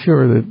ongoing thing.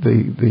 Sure, that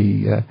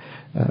the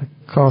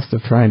cost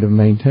of trying to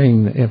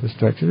maintain the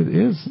infrastructure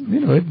is,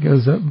 it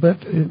goes up, but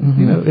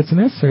it's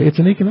necessary. It's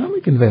an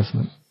economic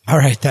investment. All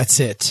right, that's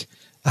it.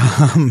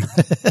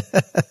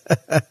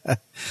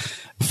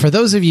 For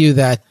those of you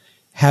that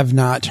have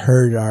not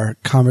heard our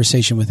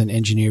conversation with an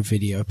engineer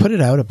video, I put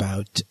it out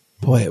about,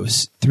 it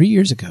was 3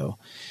 years ago.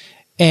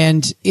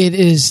 And it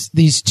is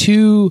these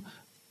two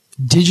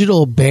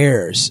digital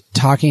bears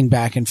talking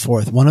back and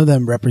forth. One of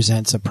them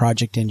represents a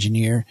project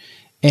engineer,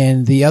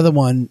 and the other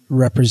one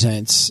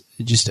represents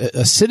just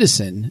a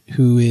citizen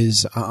who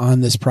is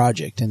on this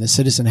project, and the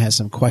citizen has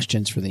some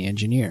questions for the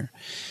engineer.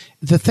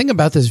 The thing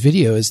about this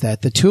video is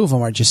that the two of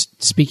them are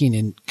just speaking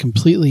in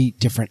completely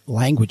different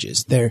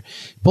languages. They're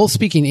both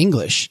speaking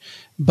English,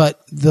 but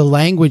the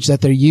language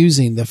that they're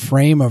using, the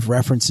frame of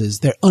references,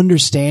 their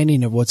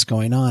understanding of what's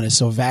going on is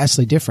so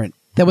vastly different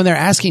that when they're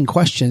asking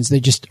questions, they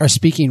just are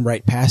speaking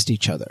right past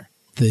each other.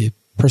 The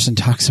person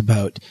talks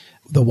about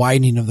the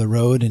widening of the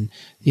road, and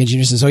the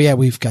engineer says,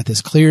 we've got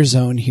this clear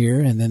zone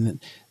here. And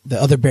then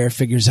the other bear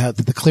figures out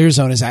that the clear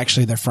zone is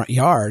actually their front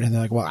yard. And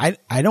they're like, well, I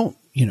don't,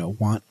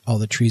 want all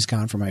the trees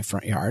gone from my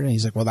front yard. And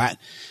he's like, well,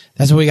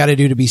 that's what we got to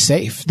do to be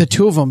safe. The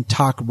two of them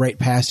talk right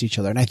past each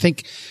other. And I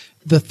think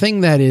the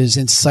thing that is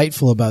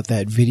insightful about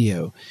that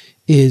video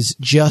is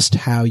just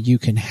how you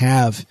can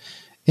have,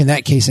 in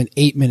that case, an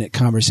 8-minute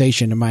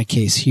conversation, in my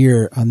case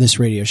here on this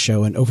radio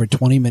show, an over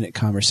 20-minute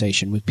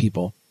conversation with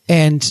people,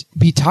 and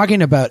be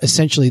talking about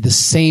essentially the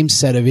same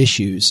set of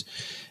issues,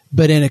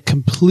 but in a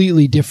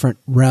completely different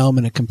realm,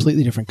 in a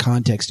completely different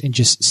context, and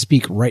just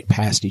speak right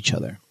past each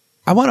other.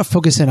 I want to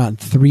focus in on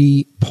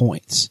 3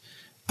 points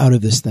out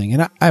of this thing.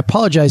 And I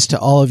apologize to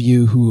all of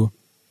you who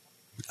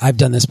I've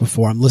done this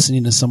before. I'm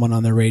listening to someone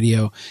on the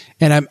radio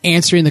and I'm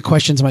answering the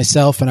questions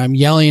myself and I'm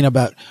yelling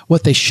about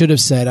what they should have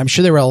said. I'm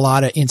sure there were a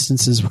lot of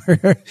instances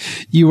where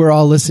you were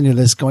all listening to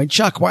this going,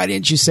 Chuck, why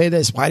didn't you say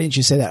this? Why didn't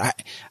you say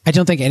that? I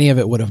don't think any of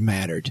it would have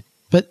mattered.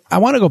 But I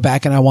want to go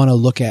back and I want to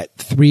look at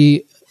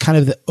three kind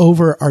of the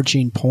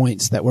overarching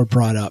points that were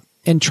brought up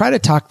and try to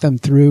talk them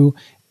through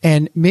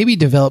and maybe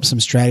develop some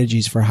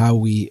strategies for how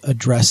we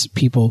address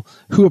people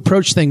who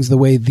approach things the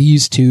way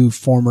these two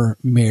former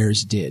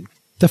mayors did.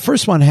 The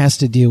first one has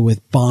to deal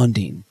with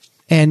bonding.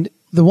 And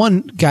the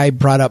one guy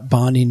brought up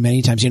bonding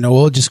many times.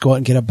 We'll just go out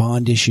and get a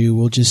bond issue.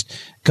 We'll just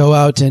go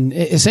out and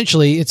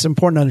essentially it's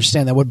important to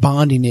understand that what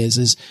bonding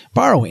is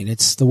borrowing.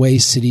 It's the way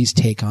cities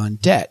take on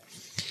debt.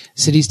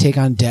 Cities take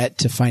on debt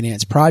to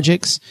finance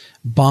projects.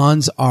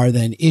 Bonds are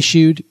then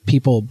issued.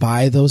 People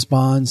buy those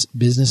bonds.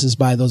 Businesses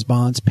buy those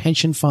bonds.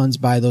 Pension funds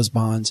buy those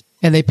bonds.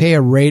 And they pay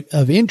a rate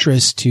of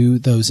interest to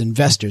those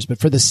investors. But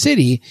for the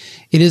city,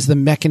 it is the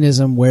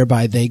mechanism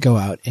whereby they go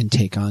out and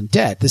take on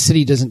debt. The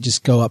city doesn't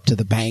just go up to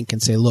the bank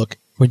and say, look,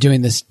 we're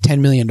doing this $10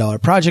 million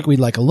project. We'd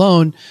like a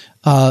loan.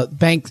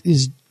 Bank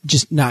is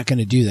just not going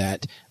to do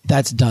that.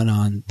 That's done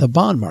on the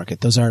bond market.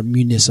 Those are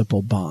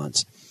municipal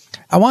bonds.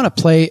 I want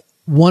to play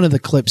one of the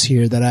clips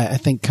here that I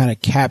think kind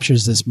of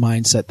captures this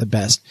mindset the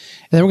best.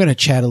 And then we're going to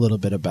chat a little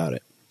bit about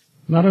it.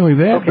 Not only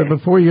that, but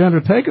before you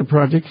undertake a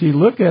project, you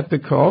look at the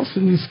costs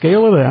and you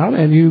scale it out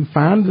and you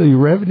find the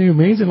revenue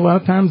means. And a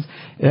lot of times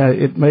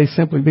it may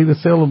simply be the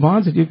sale of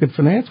bonds that you could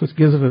finance, which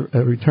gives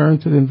a return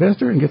to the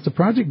investor and gets the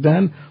project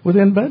done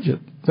within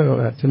budget.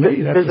 So to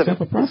me, that's a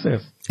simple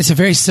process. It's a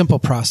very simple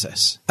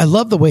process. I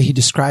love the way he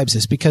describes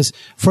this because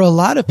for a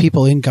lot of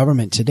people in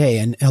government today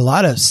and a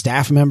lot of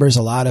staff members,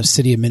 a lot of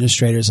city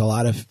administrators, a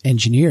lot of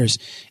engineers,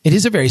 it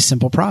is a very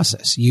simple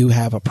process. You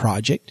have a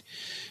project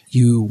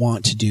you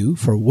want to do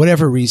for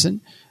whatever reason.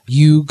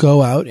 You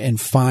go out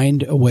and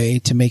find a way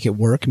to make it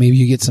work. Maybe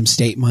you get some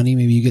state money.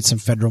 Maybe you get some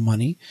federal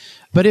money.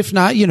 But if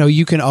not,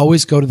 you can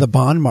always go to the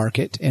bond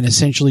market and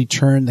essentially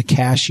turn the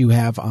cash you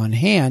have on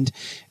hand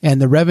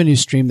and the revenue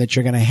stream that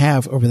you're going to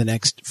have over the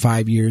next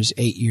 5 years,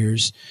 8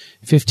 years,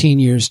 15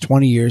 years,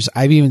 20 years.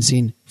 I've even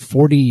seen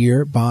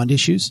 40-year bond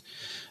issues.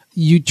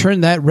 You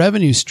turn that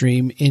revenue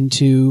stream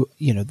into,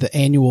 the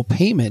annual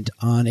payment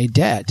on a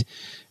debt,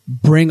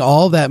 bring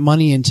all that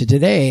money into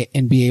today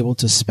and be able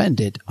to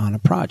spend it on a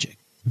project.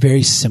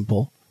 Very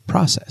simple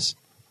process.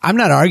 I'm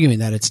not arguing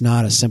that it's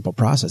not a simple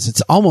process.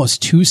 It's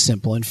almost too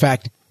simple. In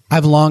fact,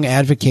 I've long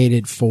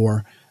advocated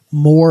for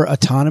more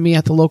autonomy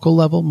at the local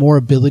level, more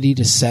ability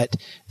to set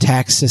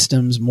tax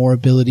systems, more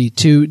ability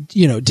to,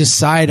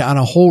 decide on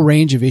a whole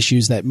range of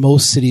issues that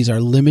most cities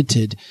are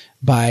limited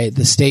by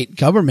the state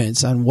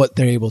governments on what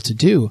they're able to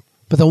do.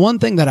 But the one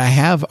thing that I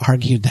have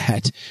argued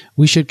that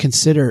we should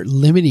consider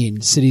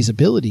limiting cities'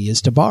 ability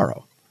is to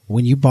borrow.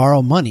 When you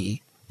borrow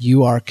money,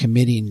 you are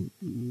committing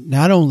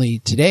not only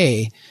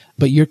today,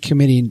 but you're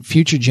committing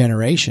future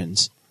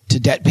generations to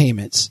debt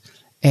payments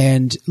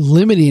and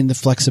limiting the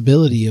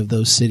flexibility of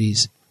those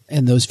cities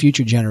and those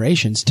future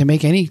generations to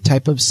make any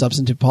type of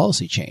substantive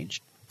policy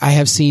change. I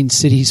have seen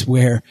cities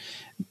where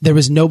there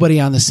was nobody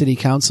on the city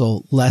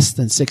council less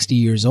than 60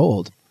 years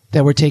old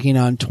that were taking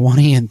on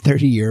 20 and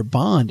 30-year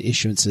bond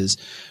issuances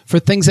for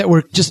things that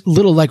were just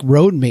little like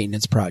road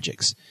maintenance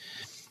projects.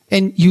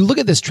 And you look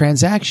at this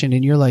transaction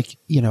and you're like,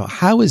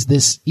 how is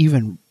this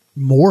even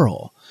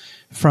moral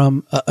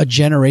from a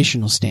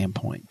generational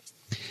standpoint?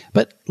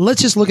 But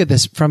let's just look at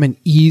this from an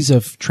ease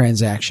of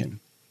transaction.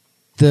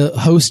 The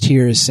host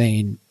here is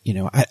saying,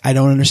 I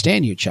don't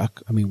understand you,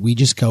 Chuck. I mean, we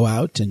just go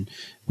out and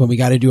when we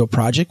got to do a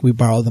project, we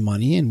borrow the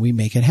money and we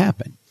make it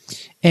happen.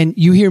 And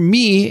you hear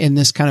me in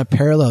this kind of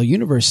parallel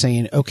universe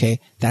saying, okay,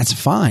 that's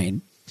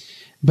fine.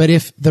 But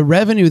if the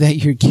revenue that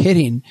you're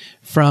getting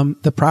from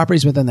the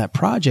properties within that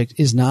project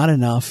is not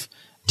enough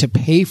to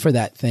pay for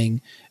that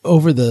thing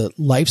over the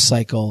life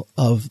cycle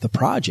of the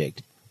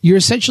project, you're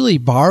essentially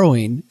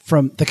borrowing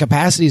from the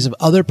capacities of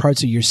other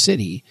parts of your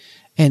city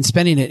and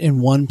spending it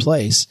in one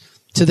place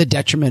to the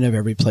detriment of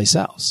every place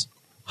else.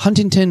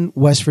 Huntington,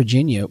 West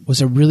Virginia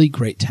was a really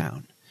great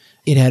town.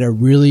 It had a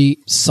really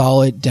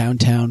solid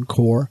downtown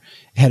core.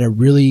 It had a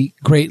really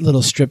great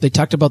little strip. They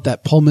talked about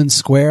that Pullman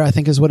Square, I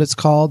think is what it's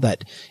called,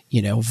 that,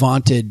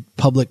 vaunted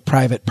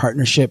public-private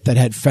partnership that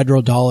had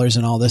federal dollars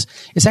and all this.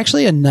 It's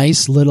actually a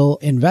nice little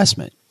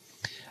investment.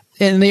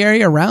 And the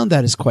area around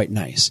that is quite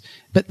nice.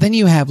 But then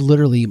you have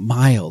literally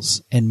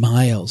miles and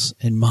miles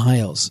and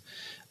miles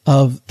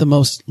of the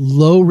most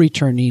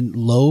low-returning,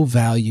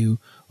 low-value,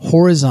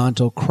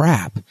 horizontal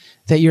crap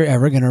that you're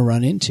ever going to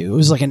run into. It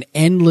was like an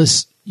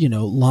endless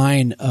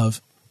line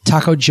of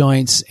taco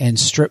joints and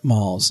strip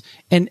malls.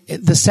 And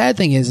the sad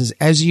thing is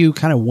as you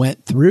kind of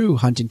went through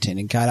Huntington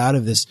and got out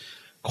of this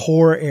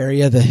core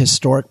area, the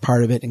historic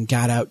part of it, and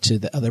got out to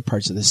the other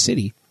parts of the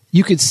city,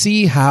 you could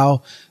see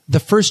how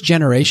the first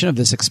generation of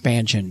this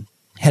expansion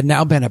had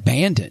now been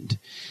abandoned.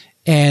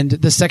 And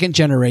the second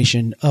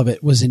generation of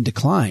it was in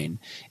decline.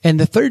 And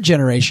the third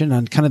generation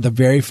on kind of the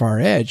very far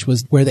edge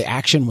was where the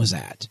action was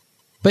at.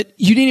 But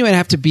you didn't even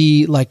have to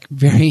be like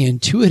very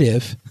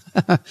intuitive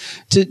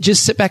to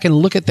just sit back and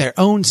look at their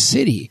own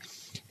city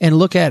and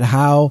look at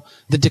how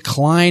the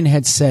decline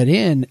had set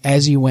in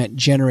as you went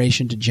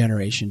generation to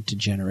generation to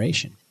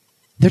generation.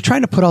 They're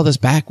trying to put all this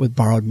back with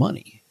borrowed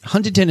money.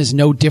 Huntington is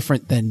no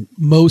different than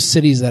most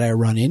cities that I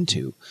run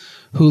into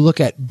who look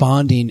at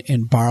bonding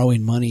and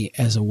borrowing money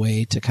as a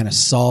way to kind of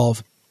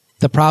solve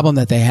the problem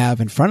that they have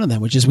in front of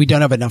them, which is we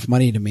don't have enough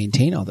money to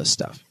maintain all this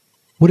stuff.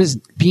 What is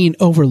being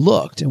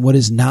overlooked and what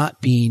is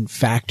not being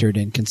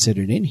factored and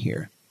considered in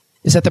here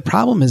is that the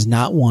problem is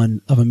not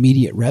one of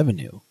immediate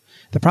revenue.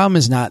 The problem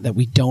is not that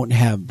we don't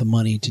have the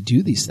money to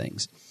do these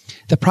things.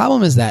 The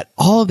problem is that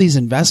all of these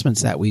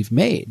investments that we've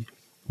made,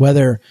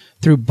 whether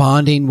through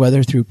bonding,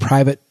 whether through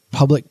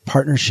private-public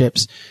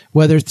partnerships,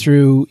 whether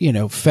through,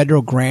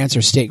 federal grants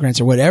or state grants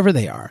or whatever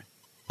they are,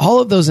 all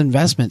of those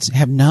investments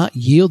have not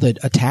yielded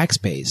a tax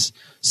base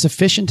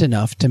sufficient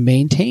enough to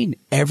maintain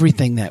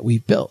everything that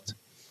we've built.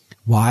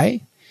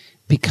 Why?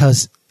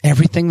 Because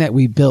everything that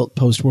we built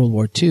post-World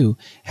War II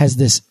has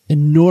this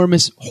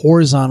enormous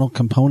horizontal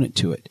component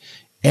to it.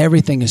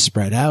 Everything is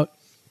spread out.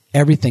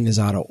 Everything is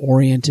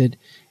auto-oriented.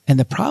 And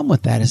the problem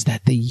with that is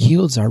that the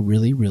yields are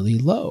really, really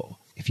low.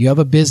 If you have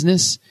a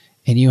business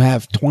and you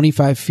have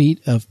 25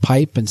 feet of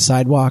pipe and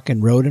sidewalk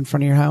and road in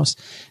front of your house,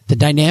 the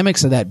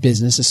dynamics of that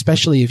business,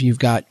 especially if you've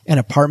got an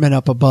apartment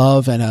up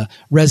above and a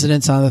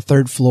residence on the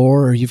third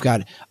floor, or you've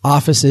got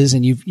offices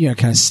and you've,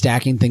 kind of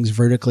stacking things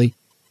vertically,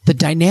 the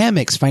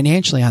dynamics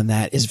financially on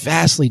that is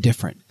vastly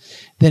different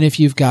than if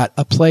you've got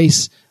a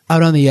place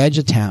out on the edge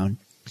of town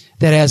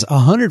that has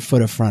 100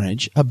 foot of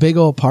frontage, a big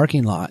old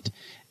parking lot,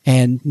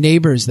 and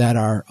neighbors that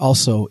are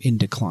also in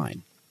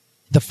decline.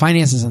 The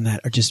finances on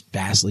that are just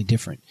vastly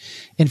different.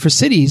 And for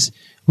cities,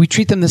 we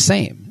treat them the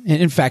same.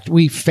 And in fact,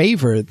 we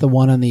favor the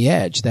one on the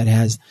edge that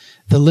has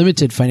the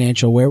limited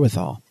financial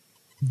wherewithal.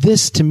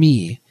 This, to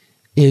me,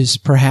 is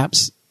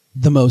perhaps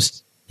the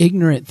most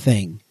ignorant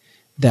thing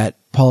that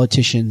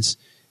politicians,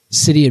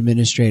 city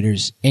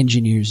administrators,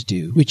 engineers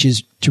do, which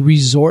is to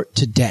resort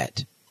to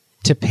debt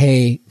to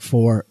pay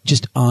for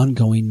just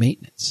ongoing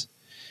maintenance.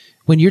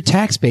 When your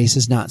tax base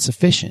is not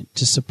sufficient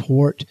to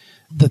support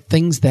the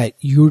things that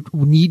you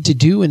need to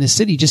do in the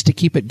city just to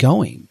keep it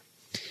going,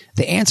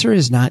 the answer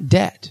is not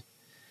debt.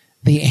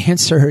 The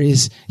answer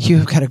is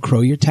you've got to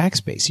grow your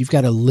tax base. You've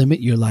got to limit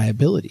your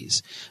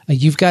liabilities.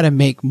 You've got to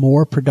make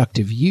more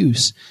productive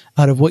use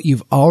out of what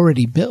you've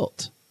already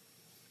built.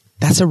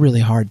 That's a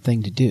really hard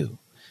thing to do.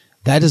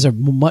 That is a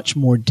much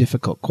more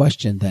difficult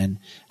question than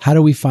how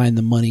do we find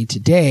the money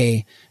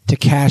today to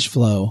cash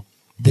flow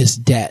this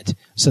debt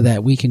so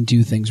that we can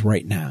do things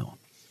right now.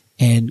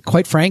 And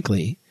quite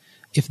frankly,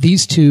 if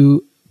these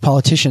two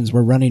politicians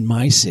were running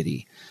my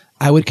city,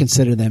 I would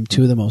consider them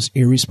two of the most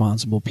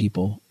irresponsible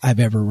people I've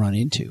ever run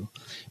into.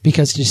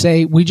 Because to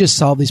say we just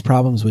solve these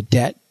problems with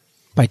debt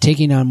by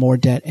taking on more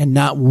debt and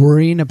not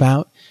worrying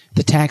about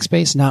the tax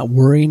base, not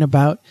worrying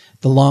about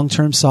the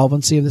long-term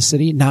solvency of the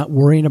city, not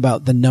worrying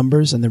about the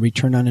numbers and the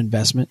return on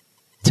investment,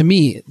 to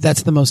me,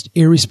 that's the most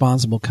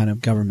irresponsible kind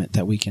of government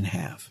that we can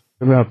have.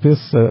 About this,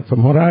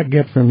 from what I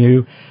get from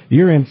you,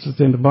 you're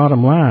interested in the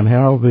bottom line,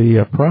 how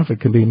the profit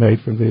can be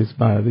made from these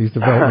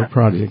development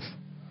projects.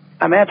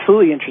 I'm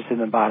absolutely interested in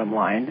the bottom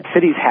line.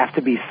 Cities have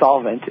to be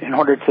solvent in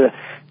order to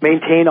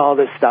maintain all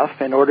this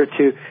stuff. In order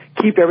to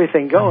keep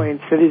everything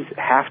going, cities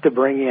have to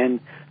bring in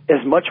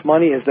as much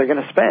money as they're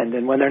going to spend.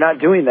 And when they're not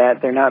doing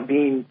that, they're not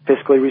being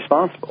fiscally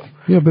responsible.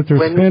 Yeah, but they're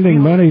spending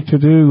money to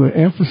do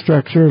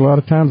infrastructure. A lot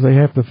of times they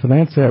have to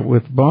finance that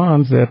with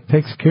bonds that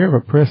takes care of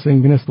a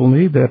pressing municipal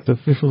need that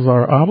officials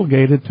are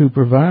obligated to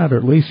provide, or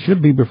at least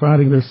should be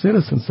providing their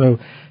citizens. So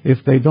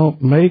if they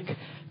don't make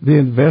the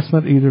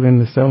investment either in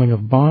the selling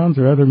of bonds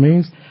or other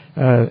means,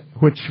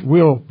 which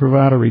will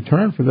provide a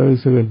return for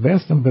those who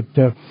invest them, but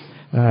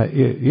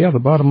the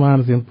bottom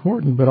line is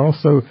important, but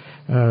also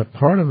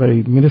part of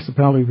a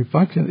municipality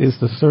function is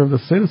to serve the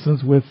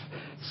citizens with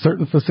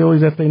certain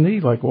facilities that they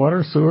need, like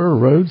water, sewer,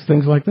 roads,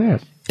 things like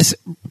that. It's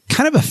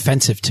kind of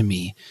offensive to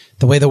me,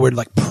 the way the word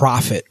like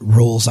profit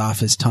rolls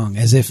off his tongue,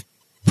 as if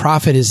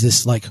profit is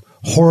this like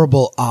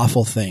horrible,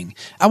 awful thing.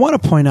 I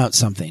want to point out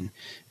something.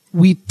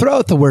 We throw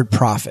out the word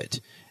profit,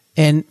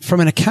 and from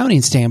an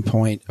accounting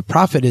standpoint, a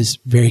profit is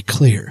very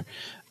clear.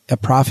 A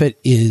profit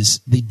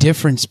is the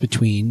difference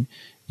between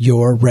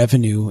your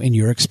revenue and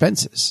your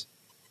expenses.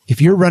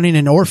 If you're running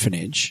an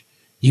orphanage,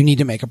 you need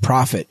to make a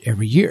profit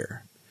every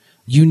year.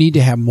 You need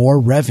to have more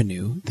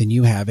revenue than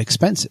you have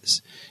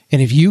expenses.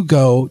 And if you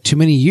go too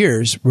many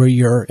years where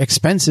your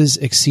expenses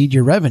exceed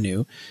your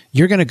revenue,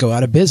 you're going to go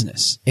out of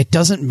business. It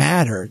doesn't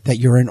matter that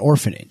you're an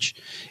orphanage.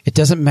 It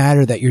doesn't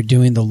matter that you're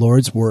doing the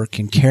Lord's work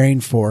and caring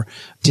for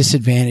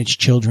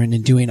disadvantaged children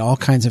and doing all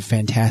kinds of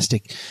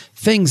fantastic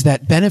things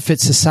that benefit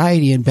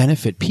society and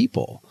benefit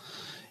people.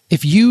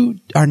 If you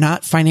are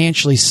not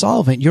financially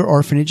solvent, your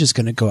orphanage is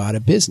going to go out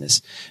of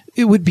business.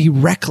 It would be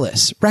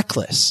reckless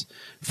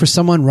for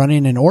someone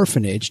running an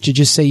orphanage to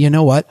just say, you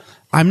know what,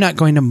 I'm not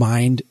going to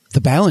mind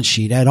the balance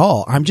sheet at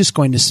all. I'm just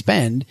going to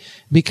spend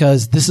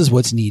because this is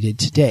what's needed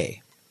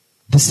today.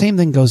 The same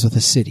thing goes with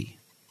a city.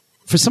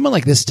 For someone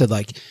like this to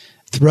like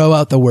throw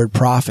out the word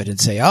profit and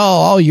say, oh,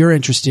 all you're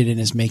interested in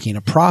is making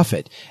a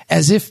profit,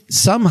 as if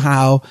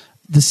somehow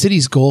the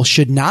city's goal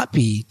should not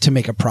be to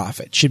make a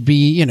profit. Should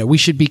be, we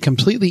should be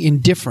completely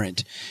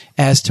indifferent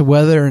as to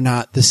whether or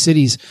not the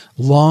city's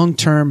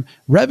long-term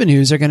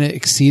revenues are going to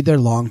exceed their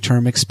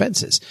long-term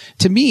expenses.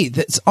 To me,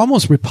 that's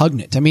almost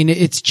repugnant. I mean,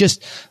 it's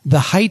just the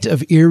height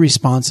of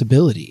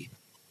irresponsibility.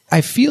 I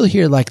feel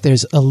here like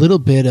there's a little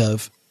bit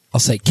of, I'll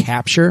say,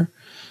 capture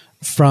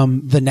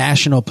from the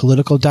national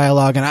political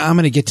dialogue. And I'm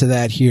going to get to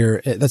that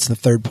here. That's the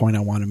third point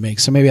I want to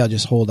make. So maybe I'll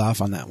just hold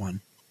off on that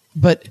one.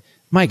 But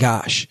my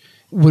gosh,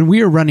 when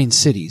we are running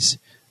cities,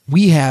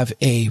 we have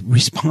a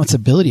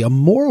responsibility, a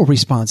moral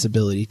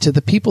responsibility to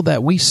the people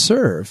that we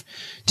serve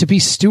to be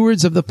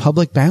stewards of the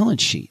public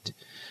balance sheet,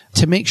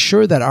 to make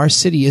sure that our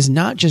city is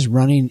not just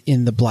running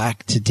in the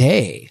black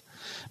today,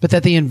 but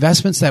that the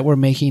investments that we're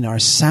making are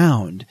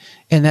sound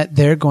and that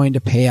they're going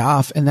to pay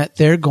off and that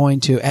they're going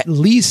to at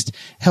least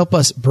help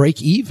us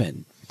break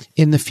even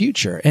in the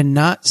future and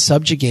not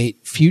subjugate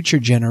future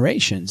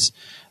generations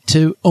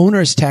to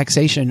onerous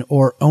taxation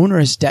or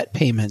onerous debt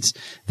payments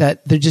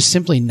that they're just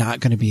simply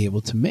not going to be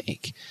able to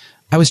make.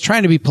 I was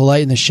trying to be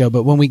polite in the show,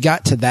 but when we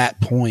got to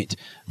that point,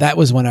 that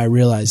was when I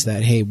realized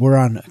that, hey, we're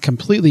on a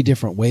completely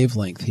different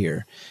wavelength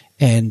here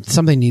and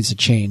something needs to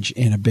change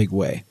in a big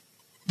way.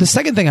 The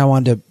second thing I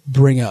wanted to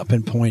bring up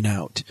and point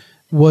out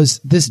was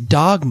this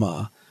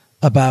dogma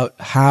about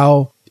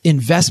how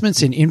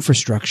investments in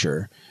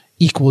infrastructure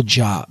equal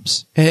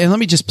jobs. And let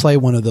me just play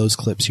one of those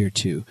clips here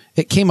too.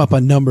 It came up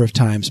a number of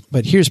times,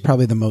 but here's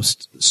probably the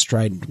most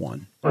strident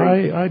one.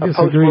 I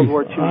disagree.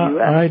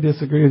 I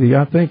disagree with you.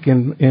 I think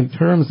in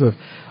terms of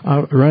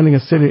running a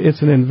city,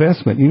 it's an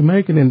investment. You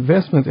make an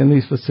investment in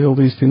these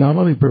facilities to not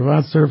only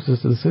provide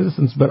services to the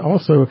citizens, but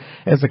also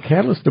as a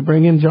catalyst to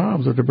bring in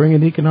jobs or to bring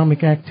in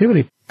economic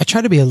activity. I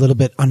try to be a little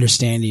bit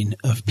understanding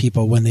of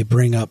people when they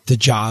bring up the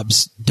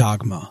jobs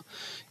dogma.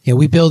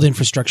 We build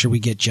infrastructure, we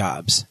get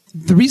jobs.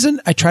 The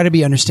reason I try to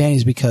be understanding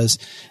is because,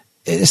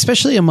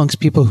 especially amongst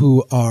people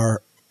who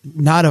are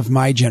not of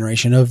my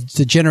generation, of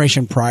the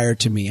generation prior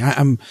to me.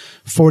 I'm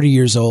 40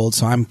 years old,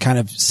 so I'm kind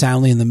of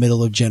soundly in the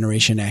middle of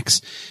Generation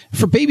X.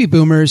 For baby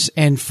boomers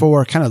and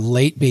for kind of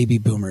late baby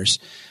boomers,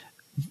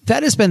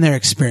 that has been their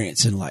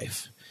experience in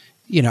life.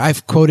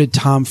 I've quoted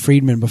Tom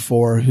Friedman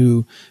before,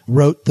 who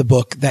wrote the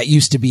book That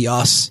Used to Be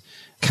Us,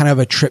 kind of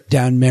a trip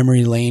down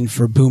memory lane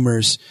for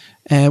boomers.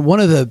 And one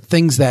of the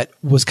things that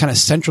was kind of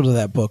central to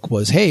that book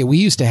was, hey, we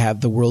used to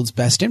have the world's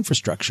best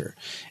infrastructure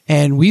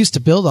and we used to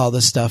build all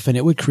this stuff and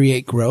it would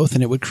create growth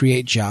and it would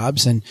create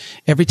jobs. And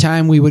every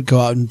time we would go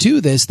out and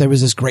do this, there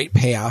was this great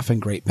payoff and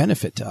great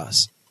benefit to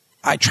us.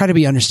 I try to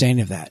be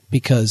understanding of that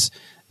because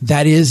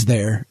that is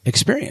their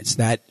experience.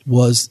 That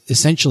was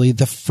essentially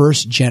the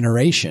first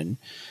generation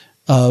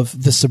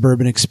of the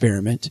suburban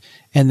experiment.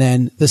 And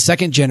then the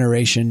second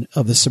generation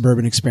of the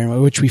suburban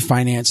experiment, which we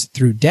financed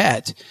through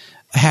debt,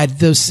 had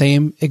those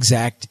same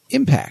exact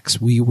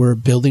impacts. We were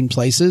building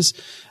places.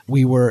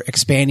 We were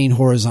expanding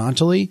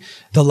horizontally.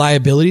 The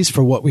liabilities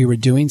for what we were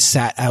doing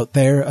sat out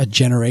there a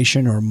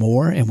generation or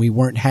more, and we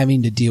weren't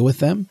having to deal with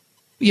them.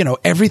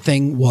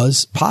 Everything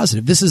was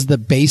positive. This is the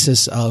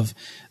basis of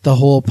the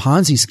whole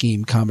Ponzi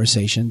scheme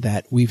conversation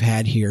that we've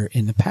had here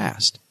in the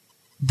past.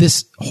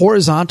 This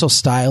horizontal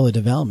style of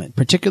development,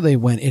 particularly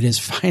when it is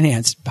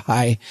financed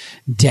by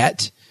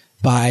debt,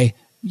 by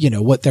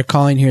what they're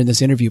calling here in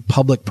this interview,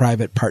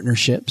 public-private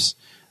partnerships,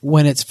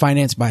 when it's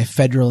financed by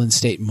federal and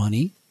state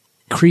money,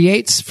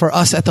 creates for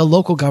us at the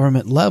local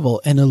government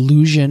level an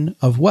illusion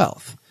of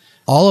wealth.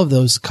 All of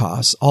those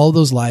costs, all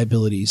those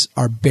liabilities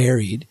are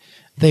buried.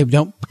 They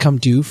don't come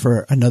due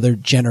for another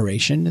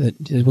generation.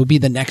 It will be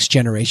the next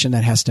generation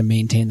that has to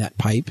maintain that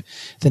pipe,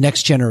 the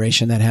next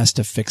generation that has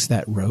to fix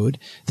that road,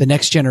 the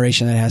next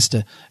generation that has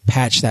to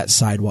patch that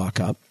sidewalk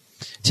up.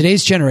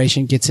 Today's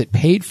generation gets it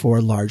paid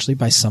for largely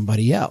by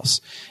somebody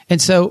else.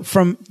 And so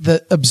from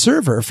the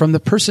observer, from the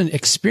person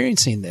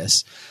experiencing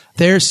this,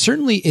 there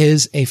certainly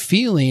is a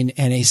feeling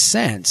and a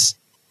sense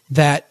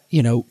that,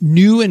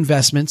 new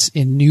investments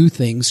in new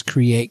things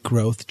create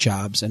growth,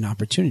 jobs, and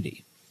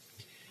opportunity.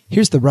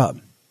 Here's the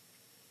rub.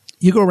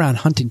 You go around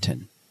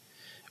Huntington,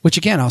 which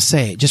again, I'll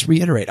say, just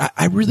reiterate,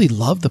 I really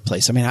love the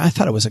place. I mean, I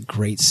thought it was a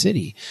great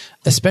city,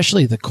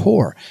 especially the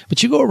core.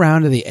 But you go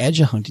around to the edge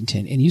of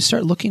Huntington and you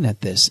start looking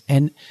at this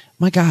and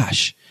my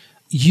gosh,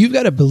 you've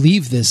got to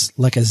believe this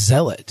like a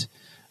zealot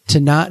to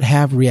not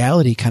have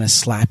reality kind of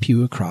slap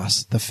you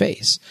across the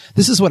face.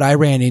 This is what I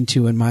ran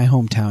into in my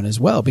hometown as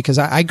well, because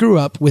I grew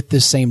up with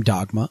this same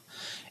dogma.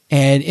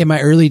 And in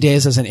my early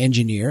days as an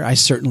engineer, I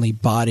certainly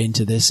bought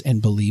into this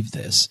and believed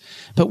this.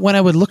 But when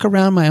I would look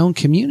around my own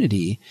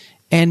community,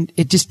 and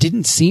it just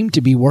didn't seem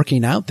to be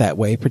working out that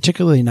way,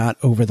 particularly not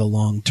over the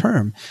long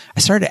term, I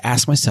started to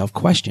ask myself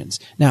questions.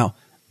 Now,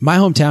 my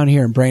hometown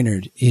here in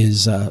Brainerd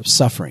is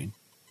suffering,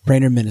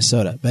 Brainerd,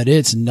 Minnesota, but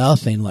it's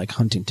nothing like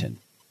Huntington.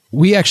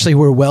 We actually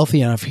were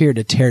wealthy enough here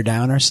to tear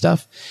down our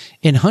stuff.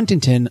 In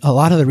Huntington, a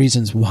lot of the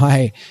reasons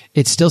why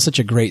it's still such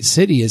a great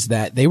city is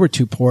that they were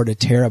too poor to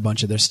tear a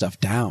bunch of their stuff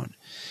down.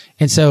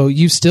 And so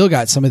you've still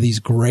got some of these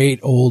great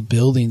old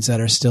buildings that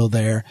are still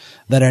there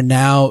that are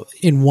now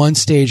in one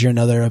stage or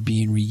another of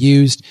being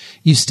reused.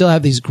 You still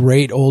have these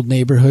great old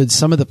neighborhoods,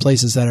 some of the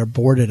places that are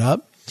boarded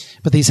up,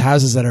 but these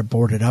houses that are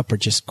boarded up are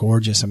just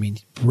gorgeous. I mean,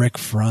 brick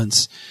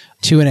fronts,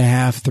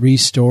 2.5,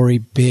 3-story,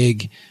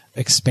 big,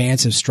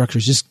 expansive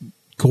structures, just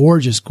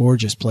gorgeous,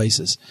 gorgeous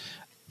places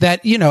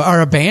that, you know, are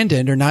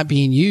abandoned or not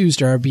being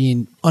used or are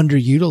being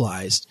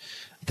underutilized,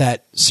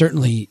 that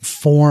certainly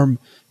form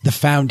the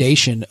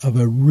foundation of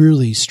a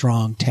really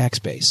strong tax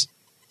base.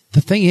 The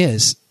thing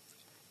is,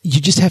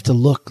 you just have to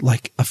look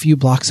like a few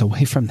blocks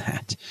away from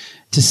that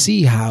to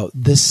see how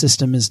this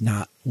system is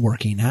not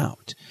working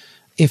out.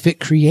 If it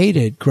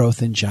created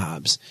growth in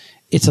jobs,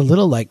 it's a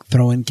little like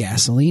throwing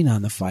gasoline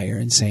on the fire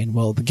and saying,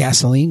 well, the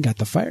gasoline got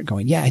the fire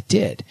going. Yeah, it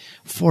did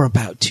for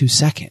about 2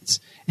 seconds.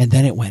 And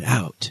then it went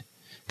out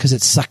because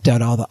it sucked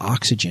out all the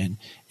oxygen.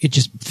 It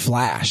just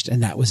flashed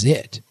and that was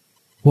it.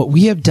 What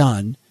we have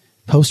done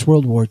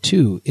post-World War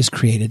II is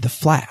created the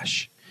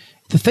flash.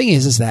 The thing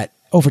is that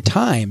over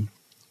time,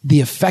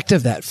 the effect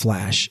of that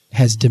flash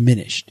has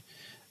diminished.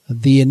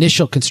 The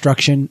initial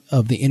construction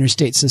of the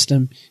interstate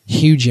system,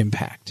 huge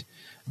impact.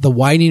 The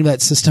widening of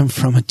that system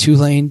from a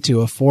 2-lane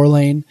to a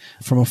 4-lane,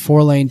 from a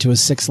 4-lane to a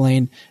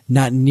 6-lane,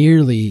 not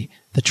nearly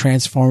the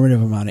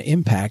transformative amount of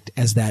impact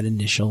as that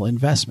initial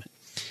investment.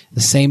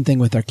 The same thing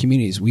with our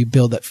communities. We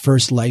build that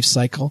first life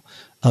cycle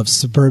of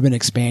suburban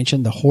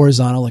expansion, the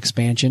horizontal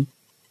expansion.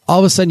 All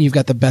of a sudden, you've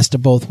got the best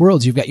of both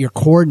worlds. You've got your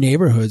core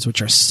neighborhoods,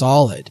 which are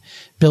solid,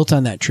 built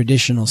on that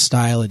traditional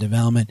style of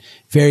development,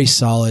 very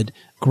solid,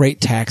 great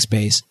tax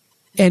base,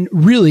 and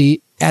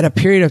really at a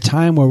period of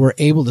time where we're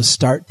able to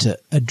start to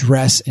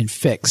address and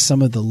fix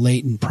some of the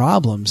latent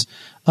problems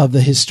of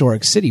the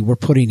historic city. We're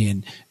putting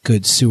in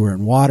good sewer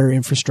and water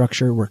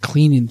infrastructure. We're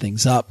cleaning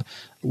things up.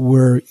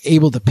 We're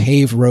able to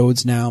pave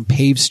roads now,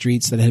 pave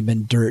streets that had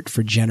been dirt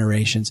for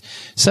generations.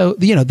 So,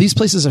 you know, these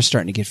places are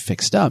starting to get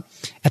fixed up.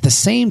 At the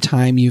same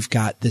time, you've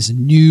got this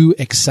new,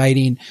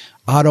 exciting,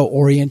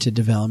 auto-oriented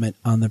development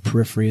on the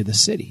periphery of the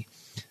city.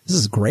 This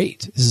is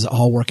great. This is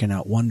all working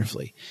out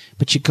wonderfully.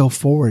 But you go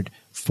forward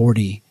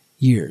 40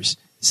 years,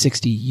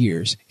 60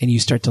 years, and you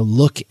start to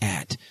look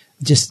at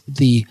just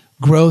the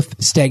growth,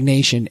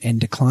 stagnation, and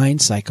decline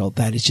cycle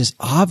that is just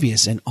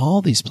obvious in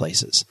all these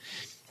places.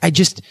 I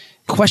just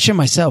question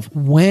myself,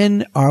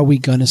 when are we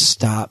going to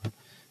stop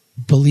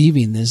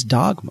believing this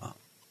dogma?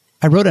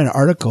 I wrote an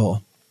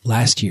article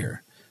last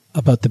year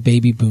about the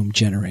baby boom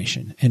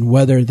generation and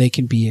whether they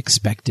can be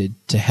expected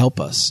to help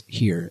us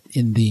here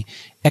in the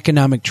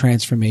economic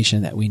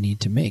transformation that we need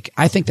to make.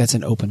 I think that's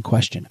an open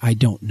question. I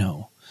don't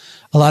know.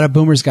 A lot of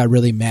boomers got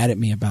really mad at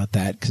me about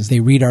that because they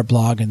read our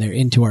blog and they're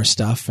into our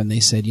stuff and they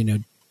said, you know,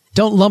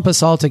 don't lump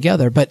us all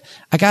together. But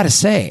I got to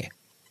say,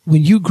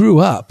 when you grew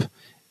up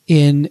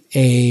in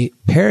a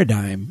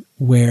paradigm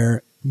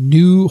where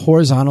new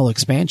horizontal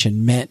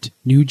expansion meant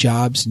new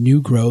jobs,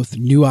 new growth,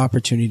 new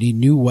opportunity,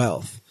 new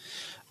wealth,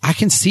 I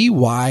can see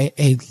why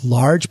a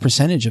large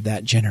percentage of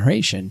that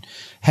generation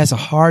has a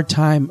hard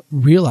time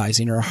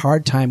realizing or a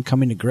hard time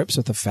coming to grips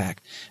with the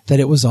fact that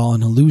it was all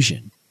an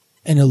illusion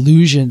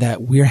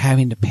that we're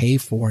having to pay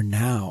for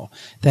now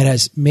that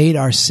has made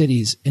our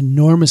cities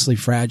enormously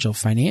fragile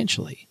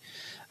financially.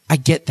 I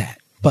get that,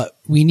 but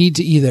we need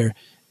to either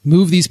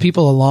move these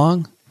people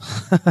along,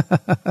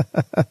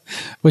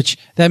 which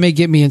that may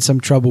get me in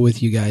some trouble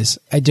with you guys.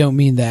 I don't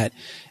mean that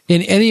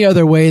in any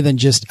other way than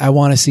just I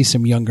want to see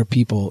some younger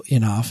people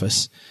in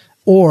office,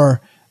 or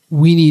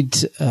we need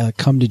to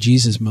come to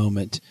Jesus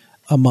moment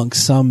among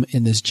some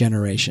in this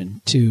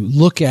generation to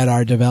look at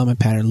our development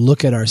pattern,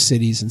 look at our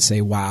cities and say,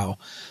 wow,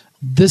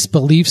 this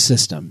belief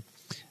system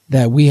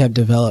that we have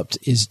developed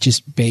is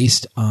just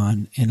based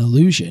on an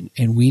illusion,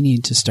 and we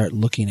need to start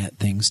looking at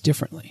things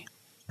differently.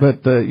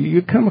 But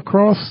you come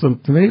across, to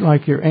me,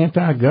 like you're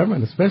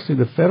anti-government, especially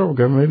the federal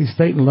government, maybe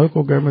state and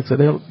local governments that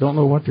don't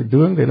know what they're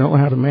doing. They don't know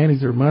how to manage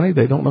their money.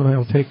 They don't know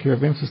how to take care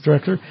of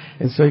infrastructure.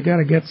 And so you got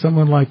to get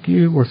someone like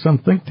you or some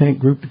think tank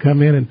group to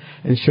come in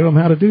and show them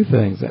how to do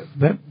things.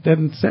 That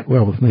doesn't sit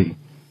well with me.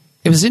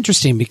 It was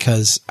interesting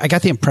because I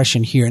got the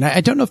impression here, and I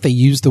don't know if they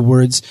used the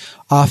words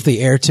off the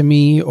air to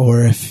me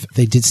or if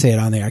they did say it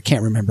on there. I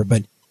can't remember,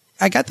 but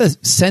I got the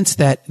sense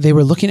that they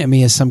were looking at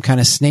me as some kind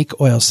of snake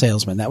oil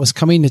salesman that was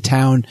coming to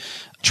town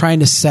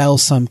trying to sell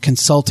some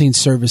consulting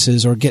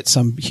services or get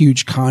some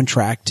huge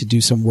contract to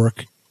do some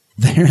work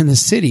there in the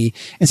city,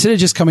 instead of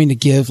just coming to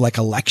give like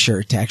a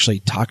lecture to actually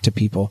talk to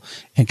people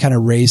and kind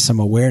of raise some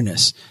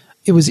awareness.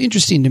 It was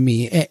interesting to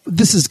me.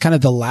 This is kind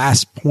of the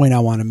last point I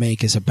want to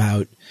make is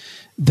about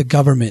the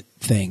government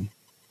thing.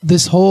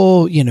 This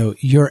whole,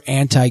 you're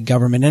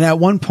anti-government. And at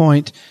one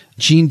point,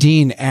 Gene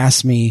Dean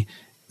asked me,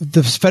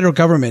 the federal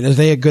government, are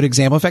they a good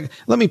example? In fact,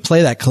 let me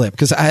play that clip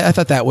because I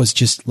thought that was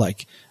just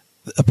like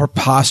a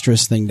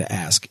preposterous thing to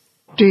ask.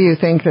 Do you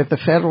think that the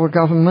federal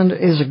government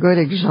is a good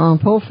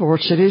example for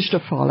cities to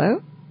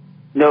follow?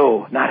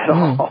 No, not at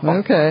all.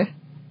 Okay.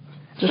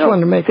 Just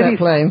wanted to make that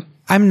plain.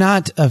 I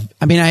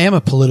am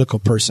a political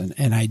person,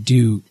 and I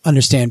do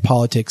understand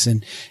politics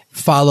and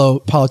follow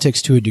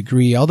politics to a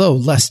degree, although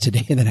less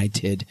today than I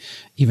did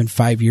even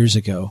 5 years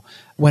ago.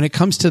 When it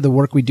comes to the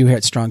work we do here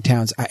at Strong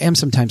Towns, I am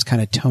sometimes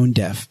kind of tone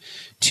deaf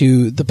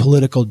to the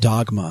political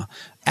dogma.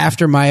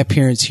 After my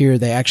appearance here,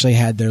 they actually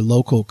had their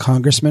local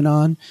congressman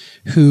on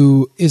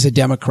who is a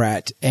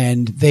Democrat,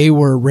 and they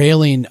were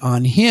railing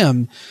on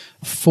him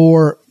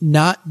for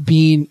not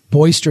being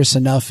boisterous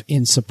enough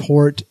in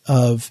support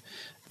of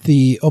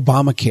the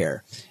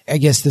Obamacare. I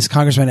guess this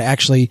congressman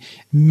actually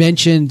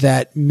mentioned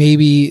that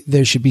maybe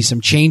there should be some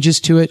changes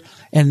to it,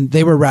 and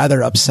they were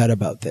rather upset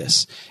about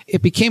this.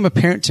 It became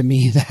apparent to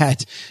me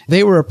that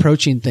they were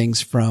approaching things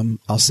from,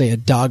 I'll say, a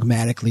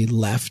dogmatically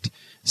left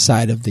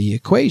side of the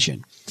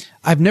equation.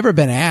 I've never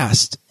been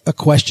asked a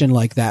question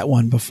like that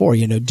one before.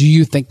 Do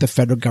you think the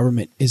federal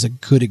government is a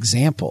good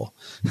example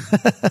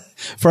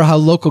for how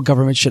local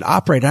government should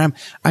operate? And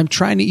I'm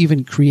trying to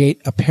even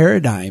create a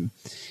paradigm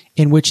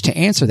in which to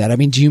answer that. I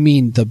mean, do you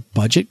mean the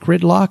budget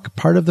gridlock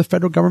part of the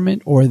federal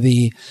government, or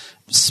the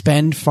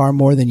spend far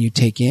more than you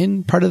take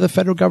in part of the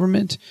federal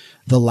government,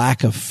 the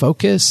lack of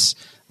focus,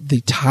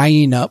 the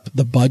tying up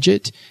the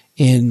budget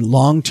in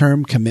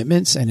long-term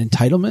commitments and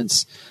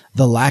entitlements,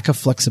 the lack of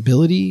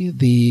flexibility,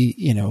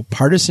 the,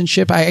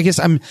 partisanship? I guess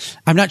I'm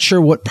not sure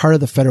what part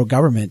of the federal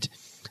government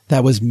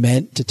that was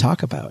meant to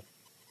talk about.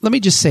 Let me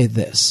just say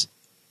this.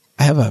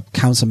 I have a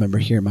council member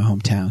here in my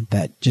hometown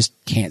that just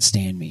can't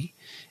stand me.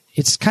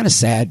 It's kind of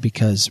sad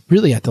because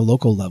really at the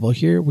local level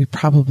here, we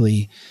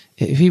probably,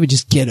 if he would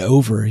just get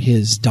over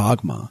his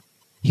dogma,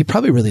 he'd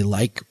probably really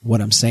like what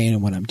I'm saying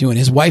and what I'm doing.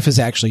 His wife has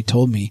actually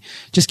told me,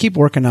 just keep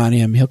working on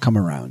him. He'll come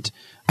around.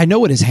 I know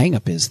what his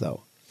hang-up is,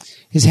 though.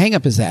 His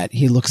hang-up is that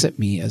he looks at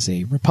me as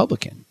a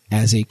Republican,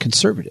 as a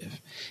conservative.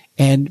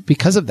 And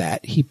because of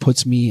that, he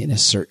puts me in a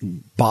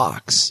certain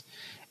box.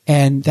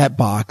 And that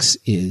box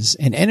is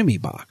an enemy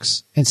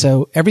box. And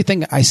so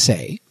everything I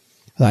say,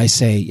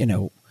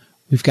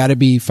 we've got to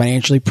be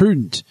financially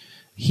prudent.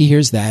 He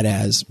hears that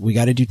as we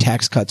got to do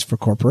tax cuts for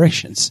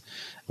corporations.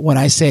 When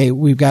I say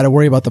we've got to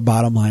worry about the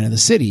bottom line of the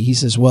city, he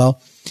says,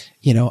 well,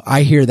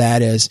 I hear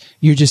that as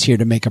you're just here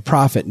to make a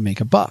profit and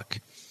make a buck.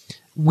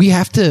 We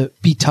have to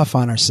be tough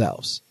on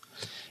ourselves.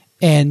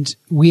 And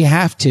we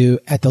have to,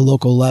 at the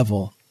local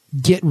level,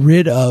 get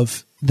rid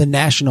of the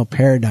national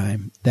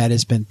paradigm that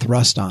has been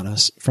thrust on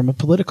us from a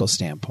political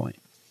standpoint.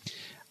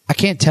 I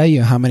can't tell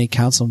you how many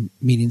council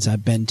meetings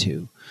I've been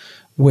to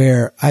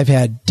where I've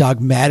had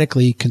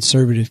dogmatically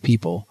conservative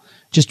people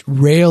just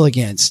rail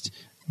against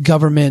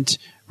government,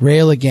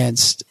 rail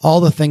against all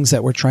the things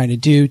that we're trying to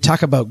do,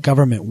 talk about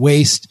government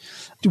waste,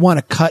 want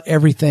to cut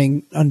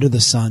everything under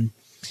the sun.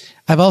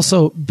 I've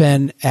also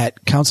been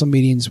at council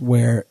meetings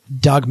where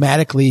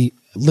dogmatically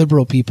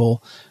liberal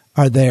people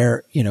are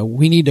there.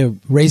 We need to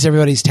raise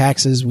everybody's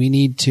taxes. We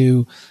need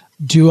to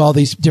do all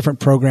these different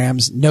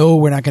programs. No,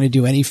 we're not going to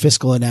do any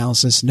fiscal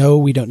analysis. No,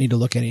 we don't need to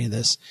look at any of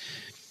this.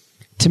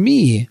 To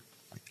me,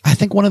 I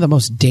think one of the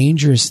most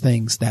dangerous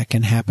things that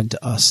can happen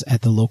to us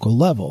at the local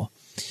level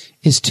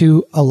is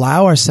to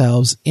allow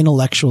ourselves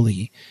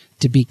intellectually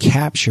to be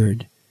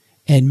captured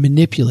and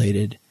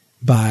manipulated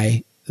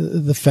by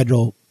the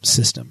federal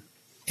system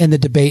and the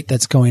debate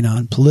that's going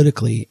on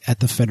politically at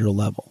the federal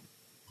level.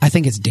 I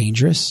think it's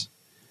dangerous.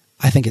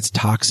 I think it's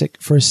toxic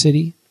for a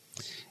city.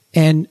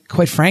 And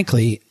quite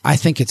frankly, I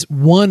think it's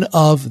one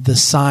of the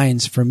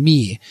signs for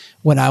me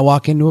when I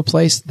walk into a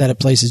place that a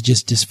place is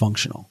just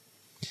dysfunctional.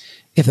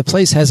 If the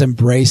place has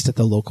embraced at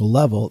the local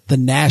level the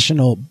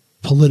national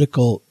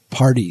political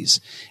parties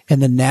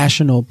and the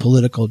national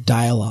political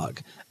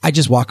dialogue, I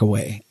just walk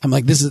away. I'm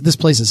like, this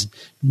place is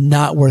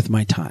not worth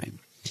my time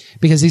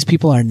because these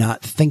people are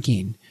not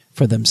thinking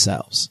for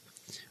themselves.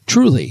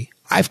 Truly,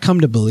 I've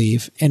come to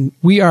believe, and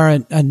we are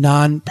a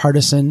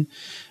nonpartisan,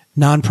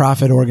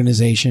 nonprofit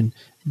organization.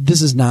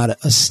 This is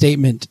not a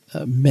statement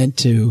meant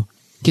to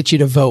get you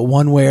to vote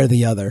one way or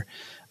the other.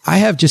 I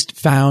have just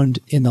found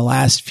in the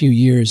last few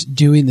years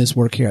doing this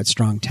work here at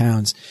Strong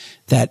Towns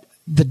that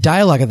the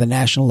dialogue at the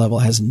national level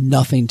has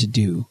nothing to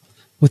do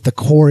with the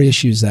core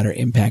issues that are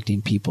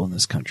impacting people in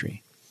this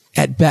country.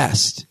 At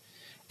best,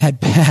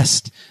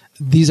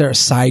 these are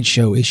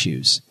sideshow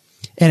issues.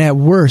 And at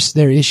worst,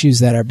 they're issues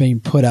that are being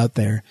put out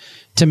there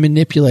to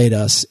manipulate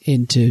us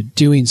into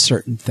doing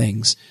certain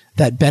things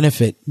that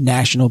benefit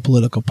national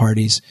political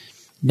parties,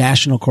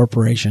 national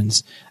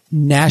corporations,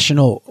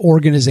 national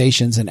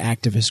organizations, and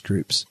activist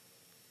groups.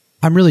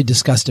 I'm really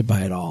disgusted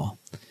by it all.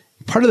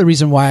 Part of the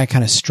reason why I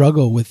kind of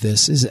struggle with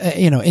this is,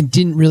 and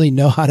didn't really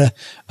know how to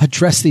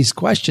address these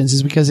questions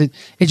is because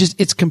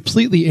it's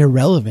completely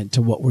irrelevant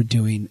to what we're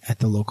doing at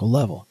the local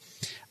level.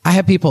 I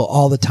have people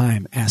all the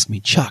time ask me,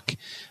 Chuck,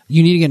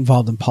 you need to get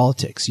involved in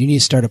politics. You need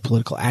to start a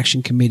political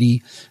action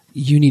committee.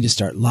 You need to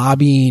start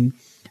lobbying.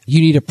 You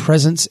need a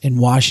presence in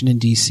Washington,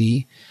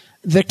 D.C.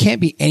 There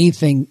can't be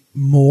anything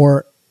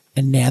more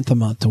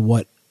anathema to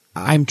what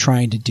I'm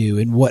trying to do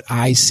and what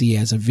I see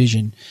as a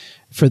vision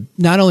for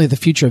not only the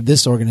future of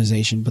this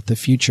organization, but the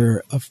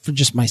future of for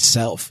just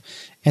myself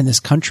and this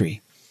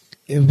country.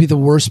 it would be the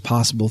worst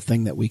possible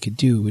thing that we could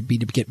do, would be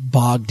to get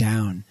bogged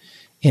down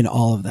in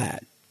all of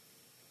that.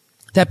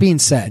 That being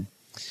said,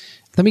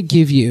 let me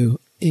give you,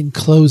 in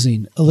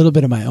closing, a little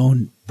bit of my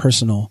own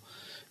personal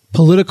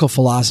political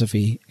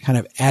philosophy, kind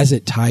of as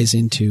it ties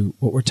into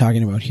what we're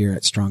talking about here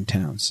at Strong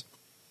Towns.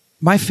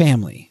 My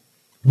family,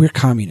 we're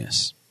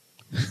communists.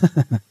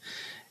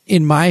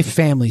 In my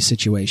family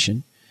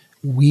situation,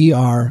 we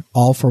are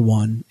all for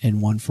one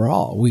and one for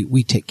all.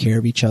 We take care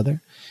of each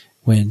other.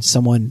 When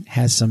someone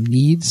has some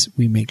needs,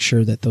 we make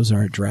sure that those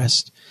are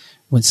addressed.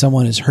 When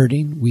someone is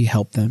hurting, we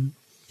help them.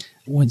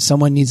 When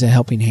someone needs a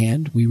helping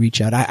hand, we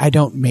reach out. I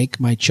don't make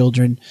my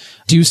children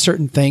do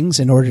certain things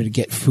in order to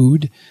get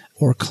food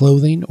or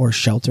clothing or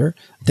shelter.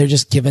 They're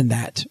just given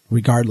that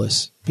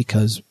regardless,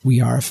 because we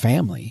are a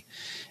family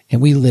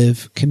and we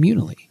live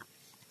communally.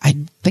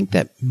 I think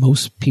that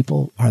most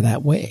people are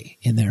that way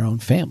in their own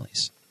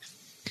families.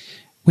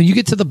 When you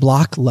get to the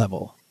block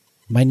level,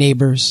 my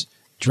neighbors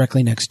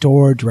directly next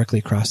door, directly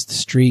across the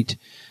street,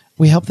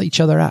 we help each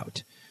other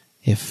out.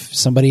 If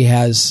somebody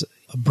has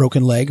a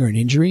broken leg or an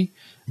injury,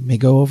 we may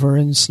go over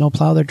and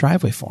snowplow their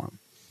driveway for them.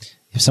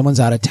 If someone's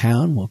out of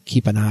town, we'll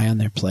keep an eye on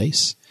their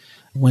place.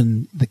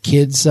 When the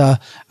kids are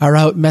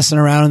out messing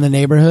around in the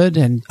neighborhood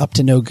and up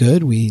to no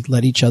good, we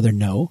let each other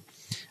know.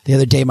 The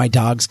other day, my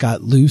dogs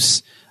got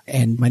loose,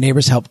 and my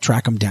neighbors helped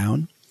track them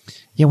down.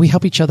 Yeah, we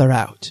help each other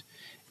out.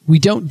 We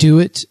don't do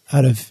it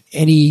out of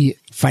any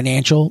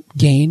financial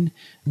gain.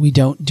 We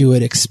don't do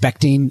it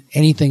expecting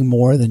anything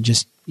more than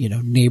just,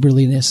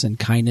 neighborliness and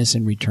kindness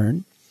in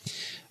return.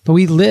 But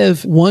we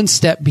live one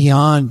step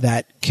beyond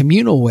that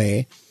communal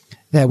way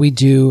that we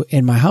do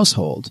in my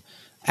household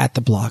at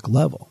the block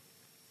level.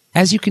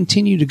 As you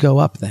continue to go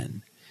up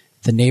then,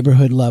 the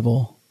neighborhood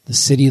level, the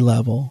city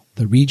level,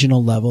 the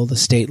regional level, the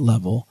state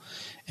level,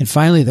 and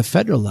finally the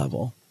federal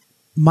level,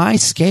 my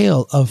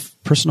scale of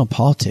personal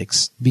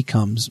politics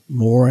becomes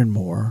more and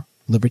more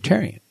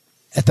libertarian.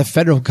 At the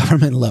federal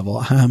government level,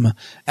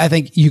 I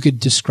think you could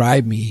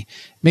describe me,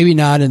 maybe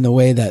not in the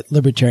way that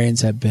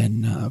libertarians have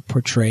been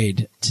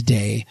portrayed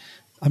today.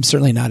 I'm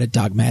certainly not a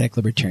dogmatic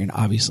libertarian,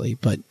 obviously,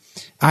 but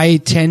I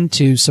tend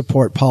to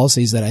support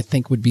policies that I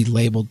think would be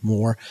labeled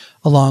more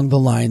along the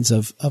lines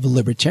of a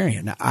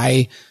libertarian.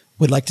 I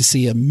would like to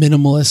see a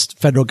minimalist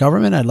federal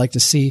government. I'd like to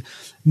see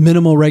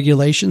minimal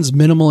regulations,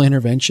 minimal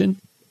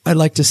intervention. I'd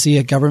like to see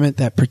a government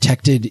that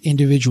protected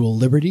individual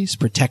liberties,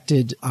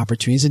 protected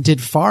opportunities, and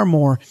did far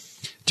more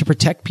to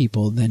protect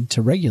people than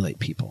to regulate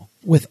people,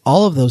 with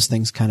all of those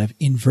things kind of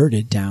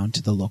inverted down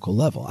to the local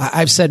level.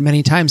 I've said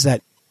many times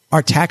that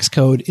our tax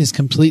code is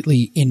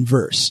completely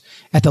inverse.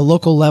 At the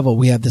local level,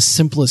 we have the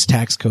simplest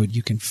tax code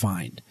you can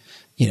find.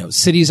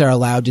 Cities are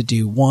allowed to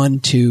do 1,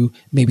 2,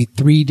 maybe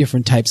 3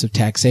 different types of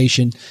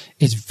taxation.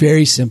 It's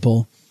very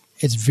simple.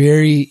 It's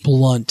very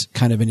blunt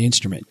kind of an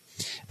instrument.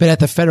 But at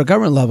the federal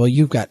government level,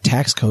 you've got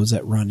tax codes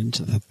that run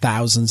into the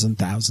thousands and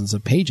thousands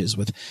of pages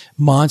with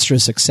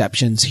monstrous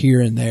exceptions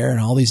here and there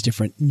and all these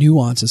different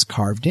nuances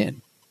carved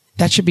in.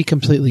 That should be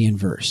completely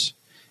inverse.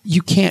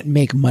 You can't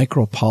make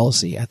micro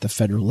policy at the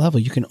federal level.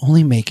 You can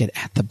only make it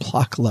at the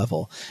block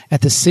level,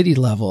 at the city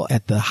level,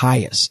 at the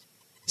highest.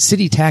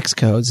 City tax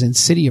codes and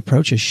city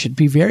approaches should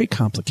be very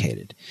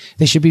complicated.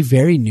 They should be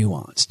very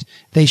nuanced.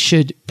 They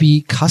should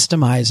be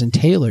customized and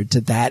tailored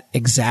to that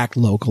exact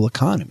local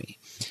economy.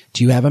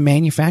 Do you have a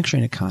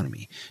manufacturing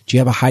economy? Do you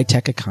have a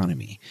high-tech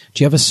economy?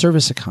 Do you have a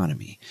service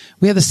economy?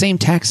 We have the same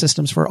tax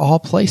systems for all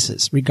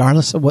places,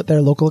 regardless of what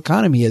their local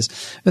economy is,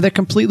 but they're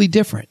completely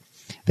different.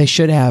 They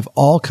should have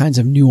all kinds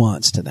of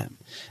nuance to them.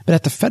 But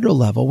at the federal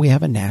level, we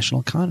have a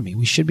national economy.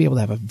 We should be able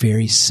to have a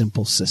very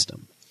simple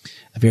system,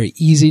 a very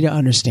easy to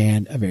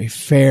understand, a very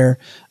fair,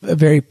 a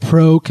very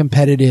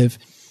pro-competitive,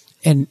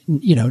 and,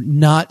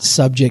 not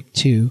subject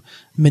to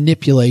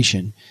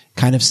manipulation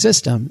kind of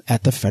system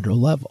at the federal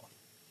level.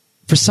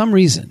 For some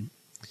reason,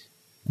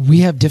 we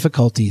have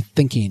difficulty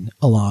thinking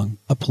along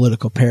a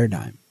political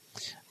paradigm.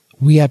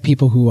 We have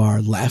people who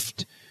are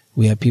left.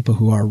 We have people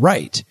who are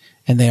right.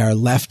 And they are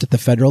left at the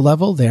federal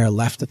level. They are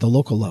left at the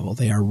local level.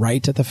 They are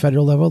right at the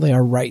federal level. They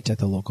are right at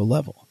the local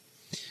level.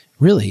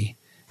 Really,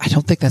 I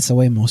don't think that's the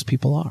way most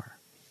people are.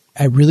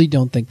 I really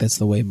don't think that's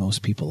the way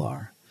most people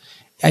are.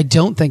 I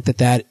don't think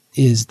that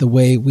is the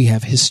way we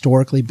have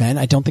historically been.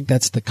 I don't think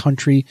that's the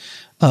country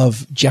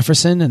of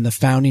Jefferson and the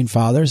founding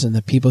fathers and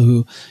the people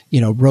who,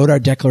 wrote our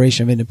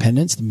Declaration of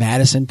Independence,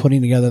 Madison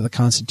putting together the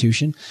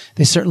Constitution.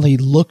 They certainly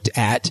looked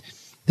at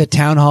the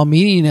town hall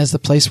meeting as the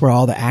place where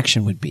all the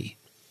action would be.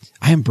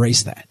 I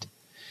embrace that.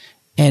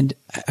 And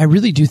I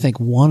really do think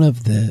one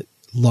of the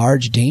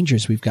large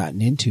dangers we've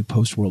gotten into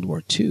post-World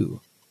War II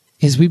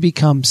is we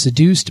become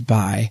seduced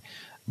by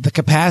the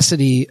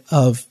capacity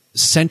of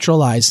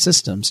centralized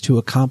systems to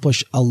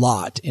accomplish a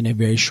lot in a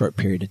very short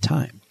period of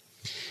time.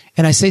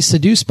 And I say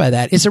seduced by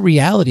that. It's a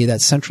reality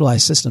that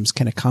centralized systems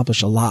can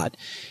accomplish a lot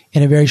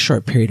in a very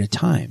short period of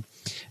time.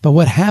 But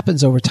what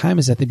happens over time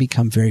is that they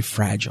become very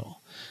fragile.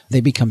 They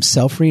become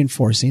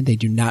self-reinforcing. They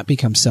do not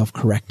become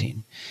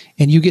self-correcting.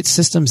 And you get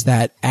systems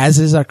that, as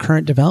is our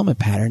current development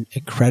pattern,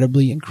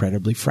 incredibly,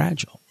 incredibly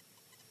fragile.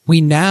 We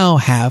now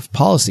have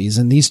policies,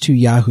 and these two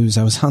yahoos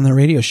I was on the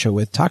radio show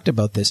with talked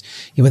about this.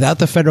 Without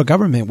the federal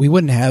government, we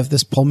wouldn't have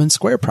this Pullman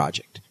Square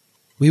project.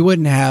 We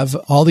wouldn't have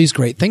all these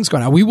great things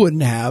going on. We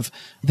wouldn't have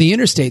the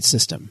interstate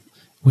system,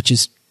 which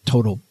is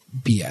total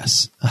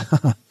BS.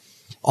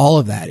 All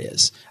of that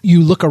is.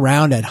 You look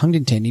around at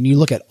Huntington and you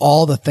look at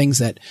all the things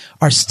that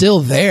are still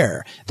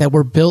there that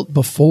were built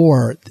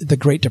before the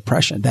Great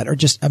Depression that are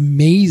just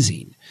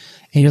amazing.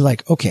 And you're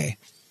like, okay,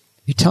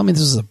 you tell me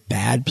this was a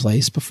bad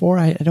place before?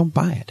 I don't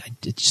buy it.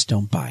 I just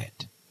don't buy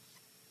it.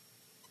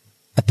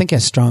 I think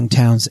as strong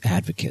towns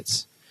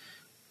advocates,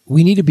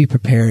 we need to be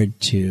prepared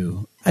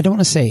to, I don't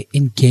want to say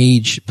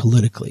engage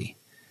politically,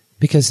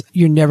 because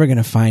you're never going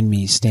to find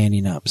me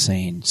standing up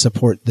saying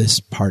support this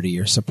party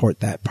or support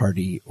that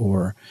party,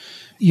 or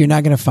you're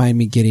not going to find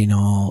me getting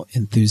all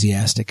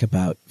enthusiastic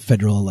about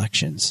federal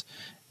elections,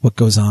 what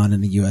goes on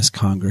in the U.S.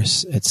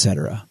 Congress,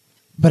 etc.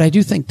 But I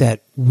do think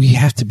that we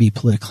have to be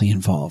politically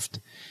involved.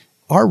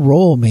 Our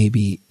role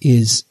maybe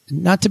is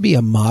not to be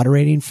a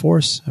moderating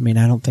force. I mean,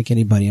 I don't think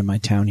anybody in my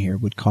town here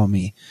would call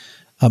me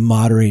a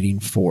moderating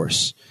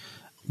force,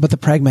 but the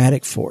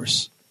pragmatic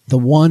force, the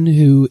one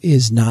who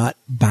is not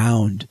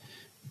bound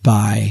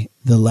by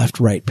the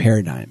left-right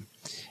paradigm,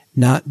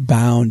 not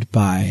bound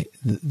by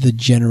the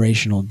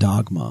generational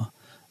dogma,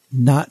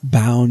 not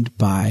bound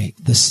by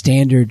the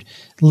standard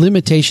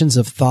limitations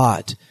of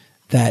thought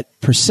that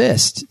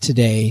persist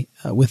today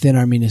within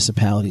our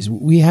municipalities.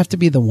 We have to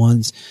be the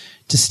ones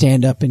to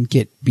stand up and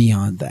get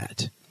beyond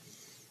that.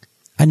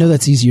 I know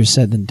that's easier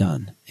said than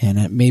done,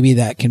 and maybe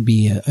that can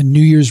be a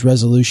New Year's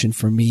resolution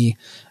for me,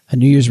 a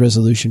New Year's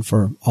resolution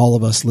for all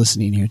of us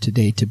listening here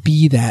today, to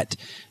be that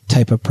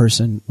type of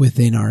person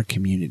within our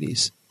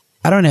communities.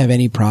 I don't have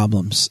any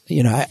problems.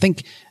 I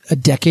think a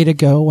decade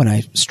ago when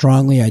I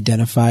strongly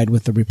identified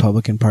with the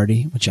Republican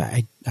Party, which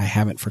I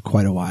haven't for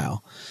quite a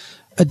while,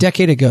 a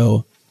decade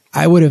ago,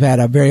 I would have had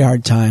a very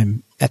hard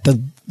time at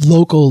the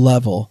local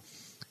level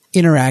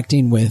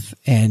interacting with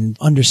and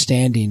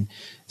understanding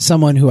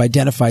someone who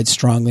identified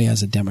strongly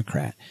as a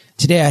Democrat.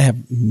 Today, I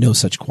have no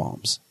such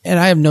qualms. And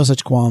I have no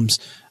such qualms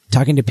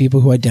talking to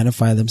people who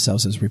identify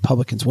themselves as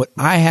Republicans. What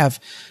I have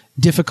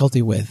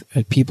difficulty with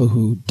are people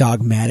who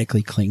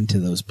dogmatically cling to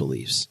those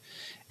beliefs.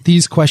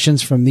 These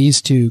questions from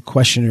these two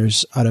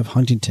questioners out of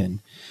Huntington: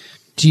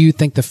 do you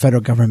think the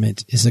federal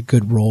government is a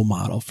good role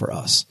model for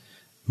us?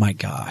 My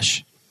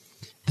gosh.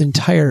 The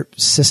entire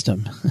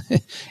system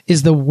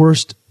is the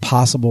worst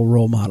possible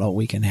role model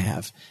we can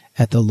have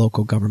at the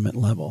local government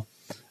level.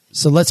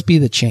 So let's be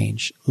the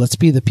change. Let's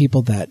be the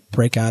people that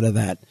break out of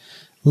that.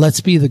 Let's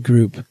be the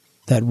group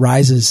that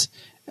rises.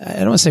 I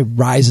don't want to say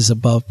rises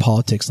above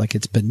politics like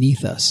it's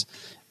beneath us,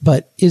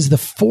 but is the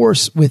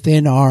force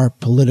within our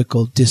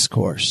political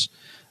discourse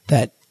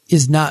that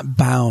is not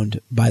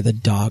bound by the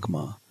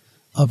dogma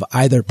of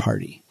either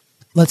party.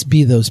 Let's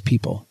be those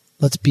people.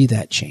 Let's be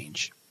that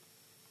change.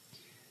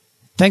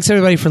 Thanks,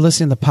 everybody, for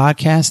listening to the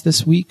podcast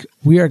this week.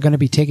 We are going to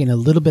be taking a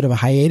little bit of a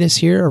hiatus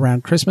here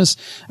around Christmas.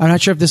 I'm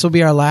not sure if this will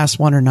be our last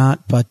one or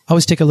not, but I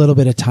always take a little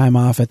bit of time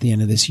off at the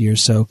end of this year.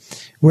 So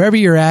wherever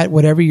you're at,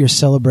 whatever you're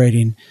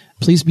celebrating,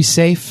 please be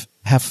safe,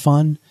 have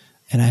fun,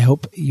 and I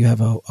hope you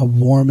have a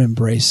warm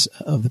embrace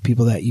of the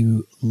people that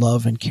you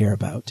love and care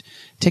about.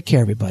 Take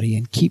care, everybody,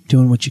 and keep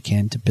doing what you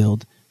can to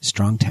build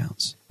strong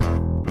towns.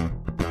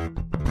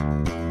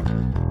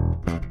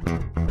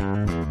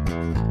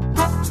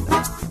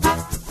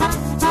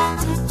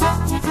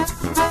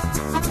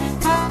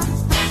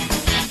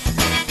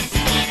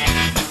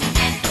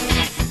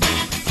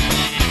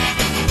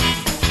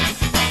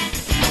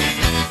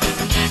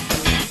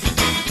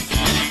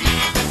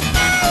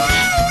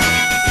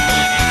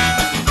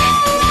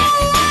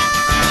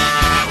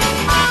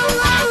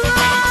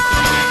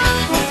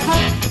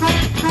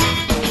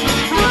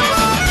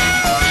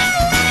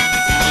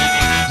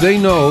 They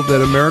know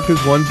that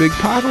America's one big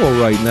pothole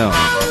right now.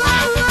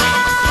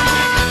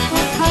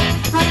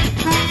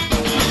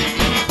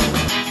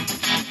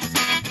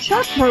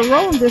 Chuck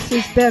Marone, this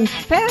has been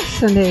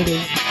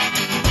fascinating.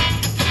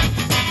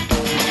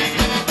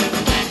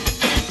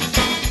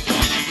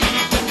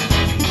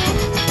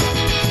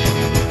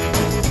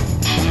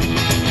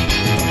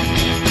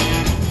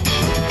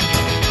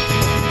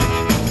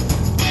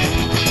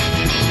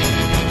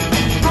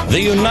 The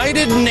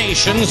United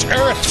Nations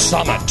Earth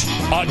Summit,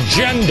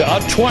 Agenda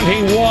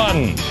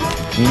 21.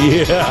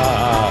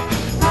 Yeah.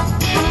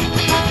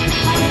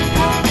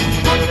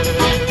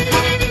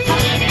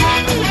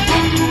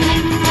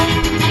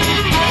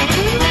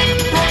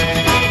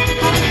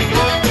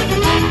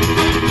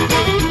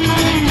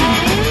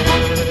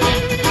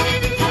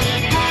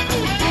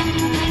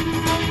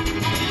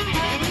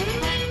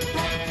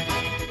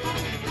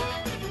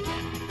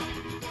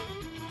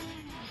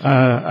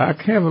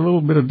 I have a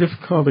little bit of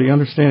difficulty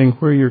understanding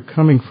where you're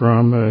coming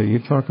from. You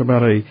talk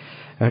about a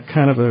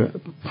kind of a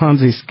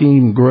Ponzi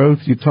scheme growth.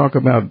 You talk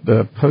about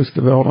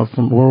post-development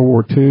from World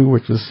War II,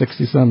 which was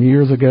 60-some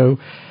years ago.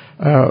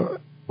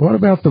 What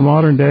about the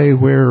modern day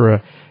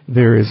where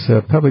there is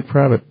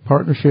public-private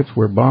partnerships,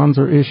 where bonds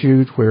are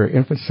issued, where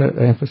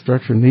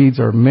infrastructure needs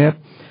are met?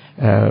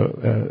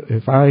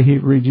 If I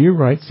read you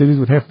right, cities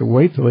would have to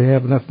wait till they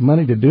have enough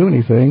money to do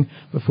anything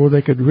before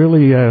they could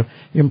really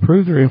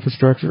improve their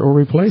infrastructure or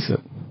replace it.